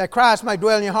what? That Christ may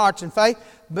dwell in your hearts in faith,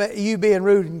 but you being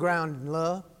rooted and grounded in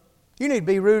love. You need to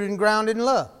be rooted and grounded in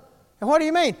love. And what do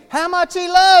you mean? How much He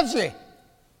loves you.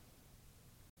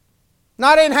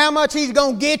 Not in how much He's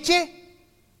going to get you.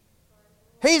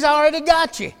 He's already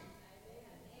got you.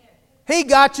 He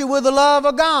got you with the love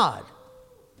of God.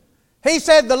 He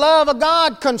said the love of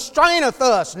God constraineth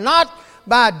us, not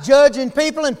by judging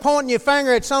people and pointing your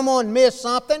finger at someone who missed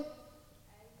something.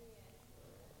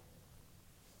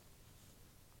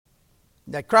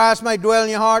 That Christ may dwell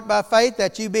in your heart by faith,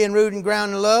 that you being rooted and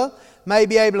grounded in love, may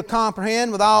be able to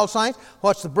comprehend with all saints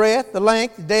what's the breadth, the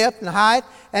length, the depth, and the height,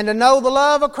 and to know the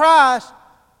love of Christ.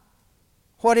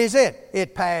 What is it?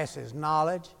 It passes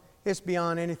knowledge. It's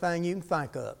beyond anything you can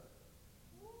think of.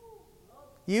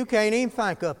 You can't even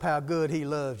think up how good He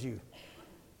loves you.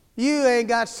 You ain't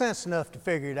got sense enough to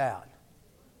figure it out.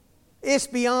 It's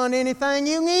beyond anything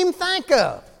you can even think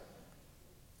of.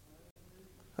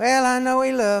 Well, I know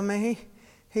He loves me.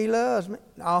 He loves me.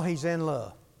 Oh, He's in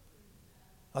love.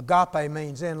 Agape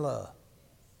means in love.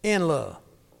 In love.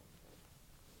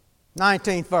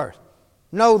 19th verse.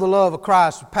 Know the love of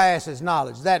Christ passes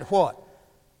knowledge. That what?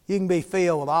 You can be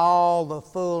filled with all the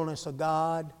fullness of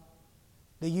God.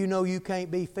 Do you know you can't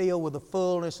be filled with the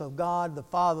fullness of God, the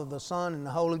Father, the Son, and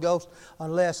the Holy Ghost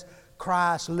unless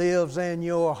Christ lives in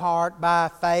your heart by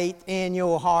faith, in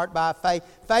your heart by faith.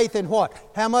 Faith in what?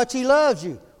 How much He loves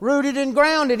you, rooted and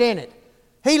grounded in it.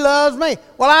 He loves me.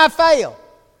 Well, I fail.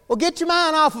 Well, get your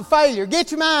mind off of failure.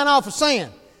 Get your mind off of sin.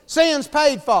 Sin's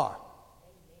paid for.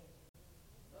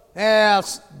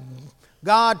 Yes,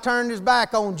 God turned His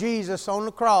back on Jesus on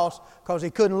the cross because He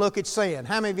couldn't look at sin.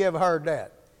 How many of you ever heard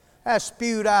that? That's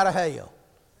spewed out of hell.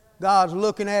 God's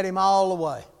looking at him all the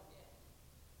way.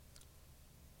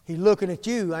 He's looking at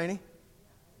you, ain't He?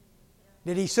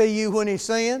 Did He see you when He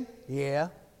sinned? Yeah.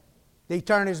 Did He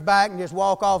turn His back and just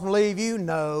walk off and leave you?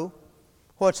 No.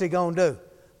 What's He going to do?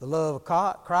 The love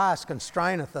of Christ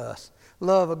constraineth us.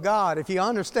 Love of God. If you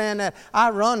understand that, I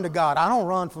run to God. I don't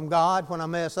run from God when I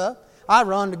mess up. I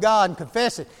run to God and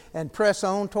confess it and press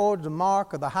on towards the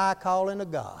mark of the high calling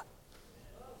of God.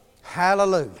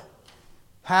 Hallelujah.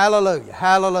 Hallelujah.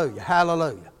 Hallelujah.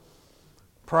 Hallelujah.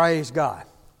 Praise God.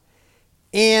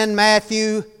 In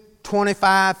Matthew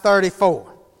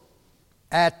 25:34,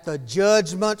 at the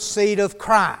judgment seat of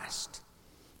Christ.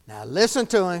 Now listen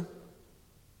to him.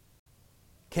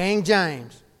 King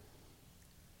James.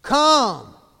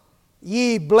 Come,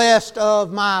 ye blessed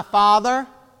of my Father,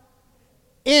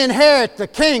 inherit the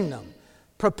kingdom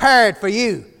prepared for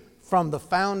you from the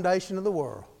foundation of the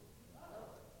world.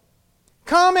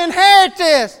 Come inherit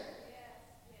this.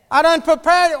 I done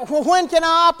prepared it. Well, when can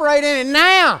I operate in it?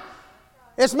 Now.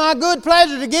 It's my good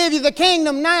pleasure to give you the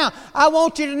kingdom now. I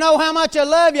want you to know how much I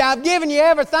love you. I've given you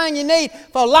everything you need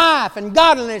for life and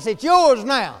godliness. It's yours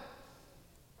now.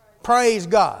 Praise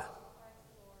God.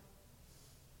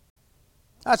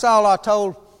 That's all I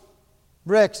told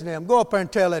Rex and them. Go up there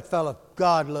and tell that fellow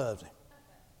God loves him.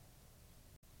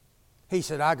 He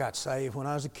said, I got saved when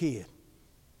I was a kid.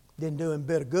 Didn't do him a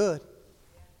bit of good.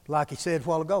 Like he said a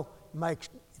while ago,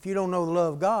 if you don't know the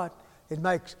love of God, it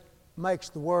makes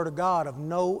the Word of God of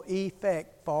no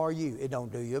effect for you. It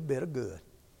don't do you a bit of good.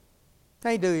 It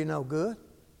ain't do you no good.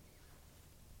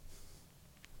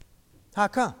 How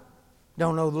come?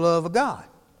 Don't know the love of God.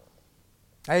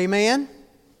 Amen?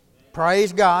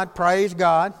 Praise God, praise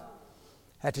God.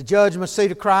 At the judgment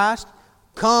seat of Christ,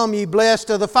 come ye blessed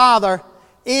of the Father,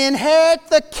 inherit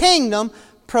the kingdom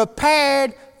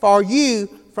prepared for you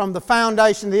from the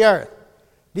foundation of the earth.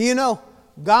 Do you know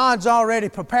God's already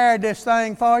prepared this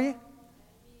thing for you?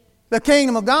 The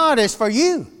kingdom of God is for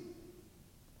you.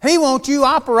 He wants you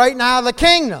operating out of the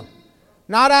kingdom,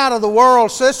 not out of the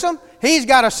world system. He's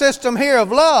got a system here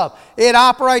of love. It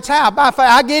operates how? By faith.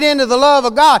 I get into the love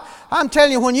of God. I'm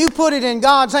telling you, when you put it in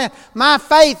God's hand, my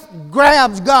faith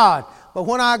grabs God. But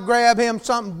when I grab Him,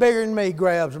 something bigger than me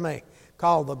grabs me,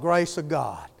 called the grace of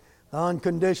God, the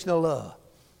unconditional love.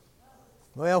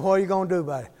 Well, what are you going to do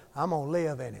about it? I'm going to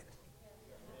live in it.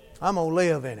 I'm going to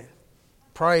live in it.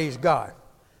 Praise God.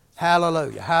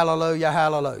 Hallelujah, hallelujah,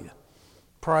 hallelujah.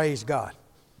 Praise God.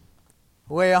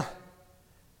 Well,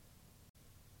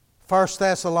 1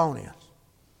 Thessalonians,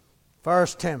 1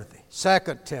 Timothy, 2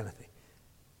 Timothy.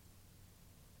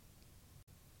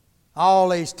 All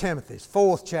these Timothys,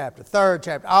 4th chapter, 3rd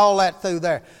chapter, all that through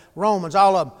there. Romans,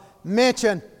 all of them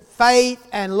mention faith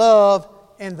and love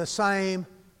in the same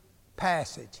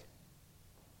passage.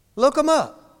 Look them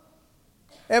up.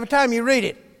 Every time you read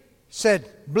it, said,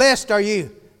 blessed are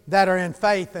you that are in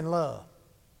faith and love.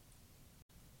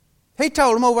 He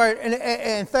told them over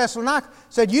in Thessalonica,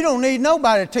 said, you don't need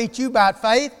nobody to teach you about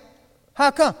faith.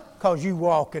 How come? Because you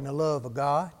walk in the love of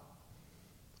God.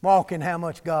 Walk in how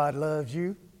much God loves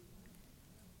you.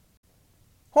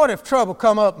 What if trouble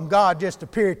come up and God just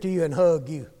appeared to you and hugged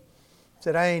you?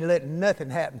 Said, I ain't letting nothing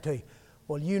happen to you.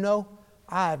 Well, you know,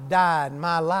 I've died and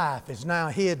my life is now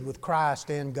hid with Christ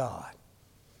in God.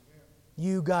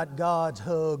 You got God's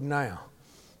hug now.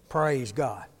 Praise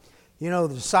God. You know,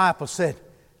 the disciples said,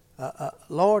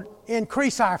 Lord,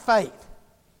 increase our faith.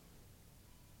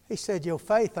 He said, your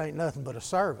faith ain't nothing but a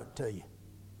servant to you.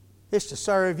 It's to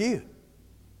serve you.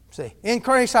 See,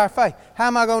 increase our faith. How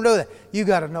am I going to do that? You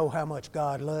got to know how much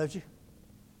God loves you.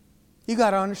 You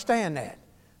got to understand that.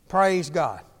 Praise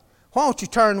God. Why don't you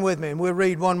turn with me and we'll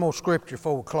read one more scripture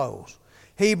before we close.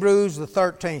 Hebrews, the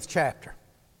 13th chapter.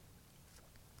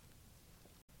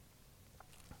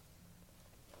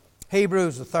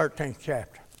 Hebrews, the 13th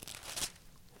chapter.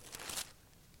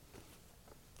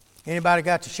 Anybody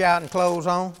got your shouting clothes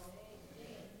on?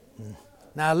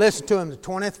 Now listen to him, the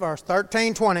 20th verse,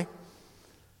 13:20.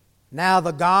 Now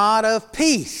the God of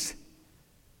peace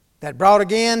that brought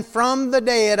again from the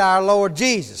dead our Lord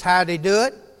Jesus. How did He do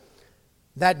it?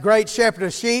 That great shepherd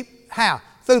of sheep. How?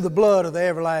 Through the blood of the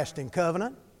everlasting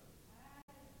covenant.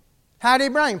 How did He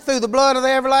bring him? Through the blood of the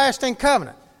everlasting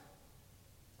covenant.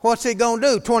 What's He going to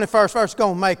do? 21st verse,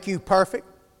 going to make you perfect.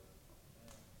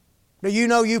 Do you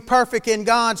know you perfect in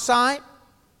God's sight?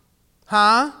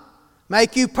 Huh?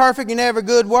 Make you perfect in every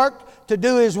good work to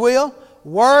do His will.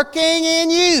 Working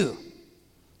in you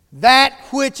that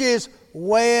which is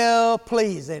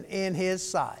well-pleasing in His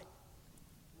sight.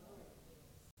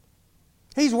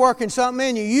 He's working something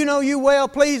in you. You know you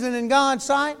well-pleasing in God's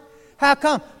sight? How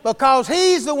come? Because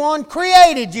He's the one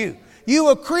created you. You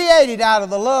were created out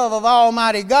of the love of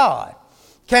Almighty God.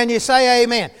 Can you say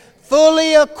amen?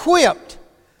 Fully equipped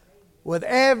with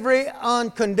every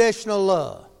unconditional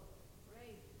love.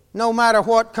 No matter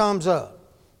what comes up.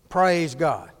 Praise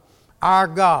God. Our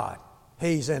God,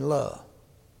 He's in love.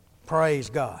 Praise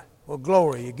God. Well,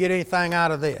 glory. You get anything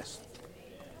out of this?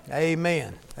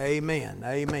 Amen. Amen.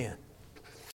 Amen.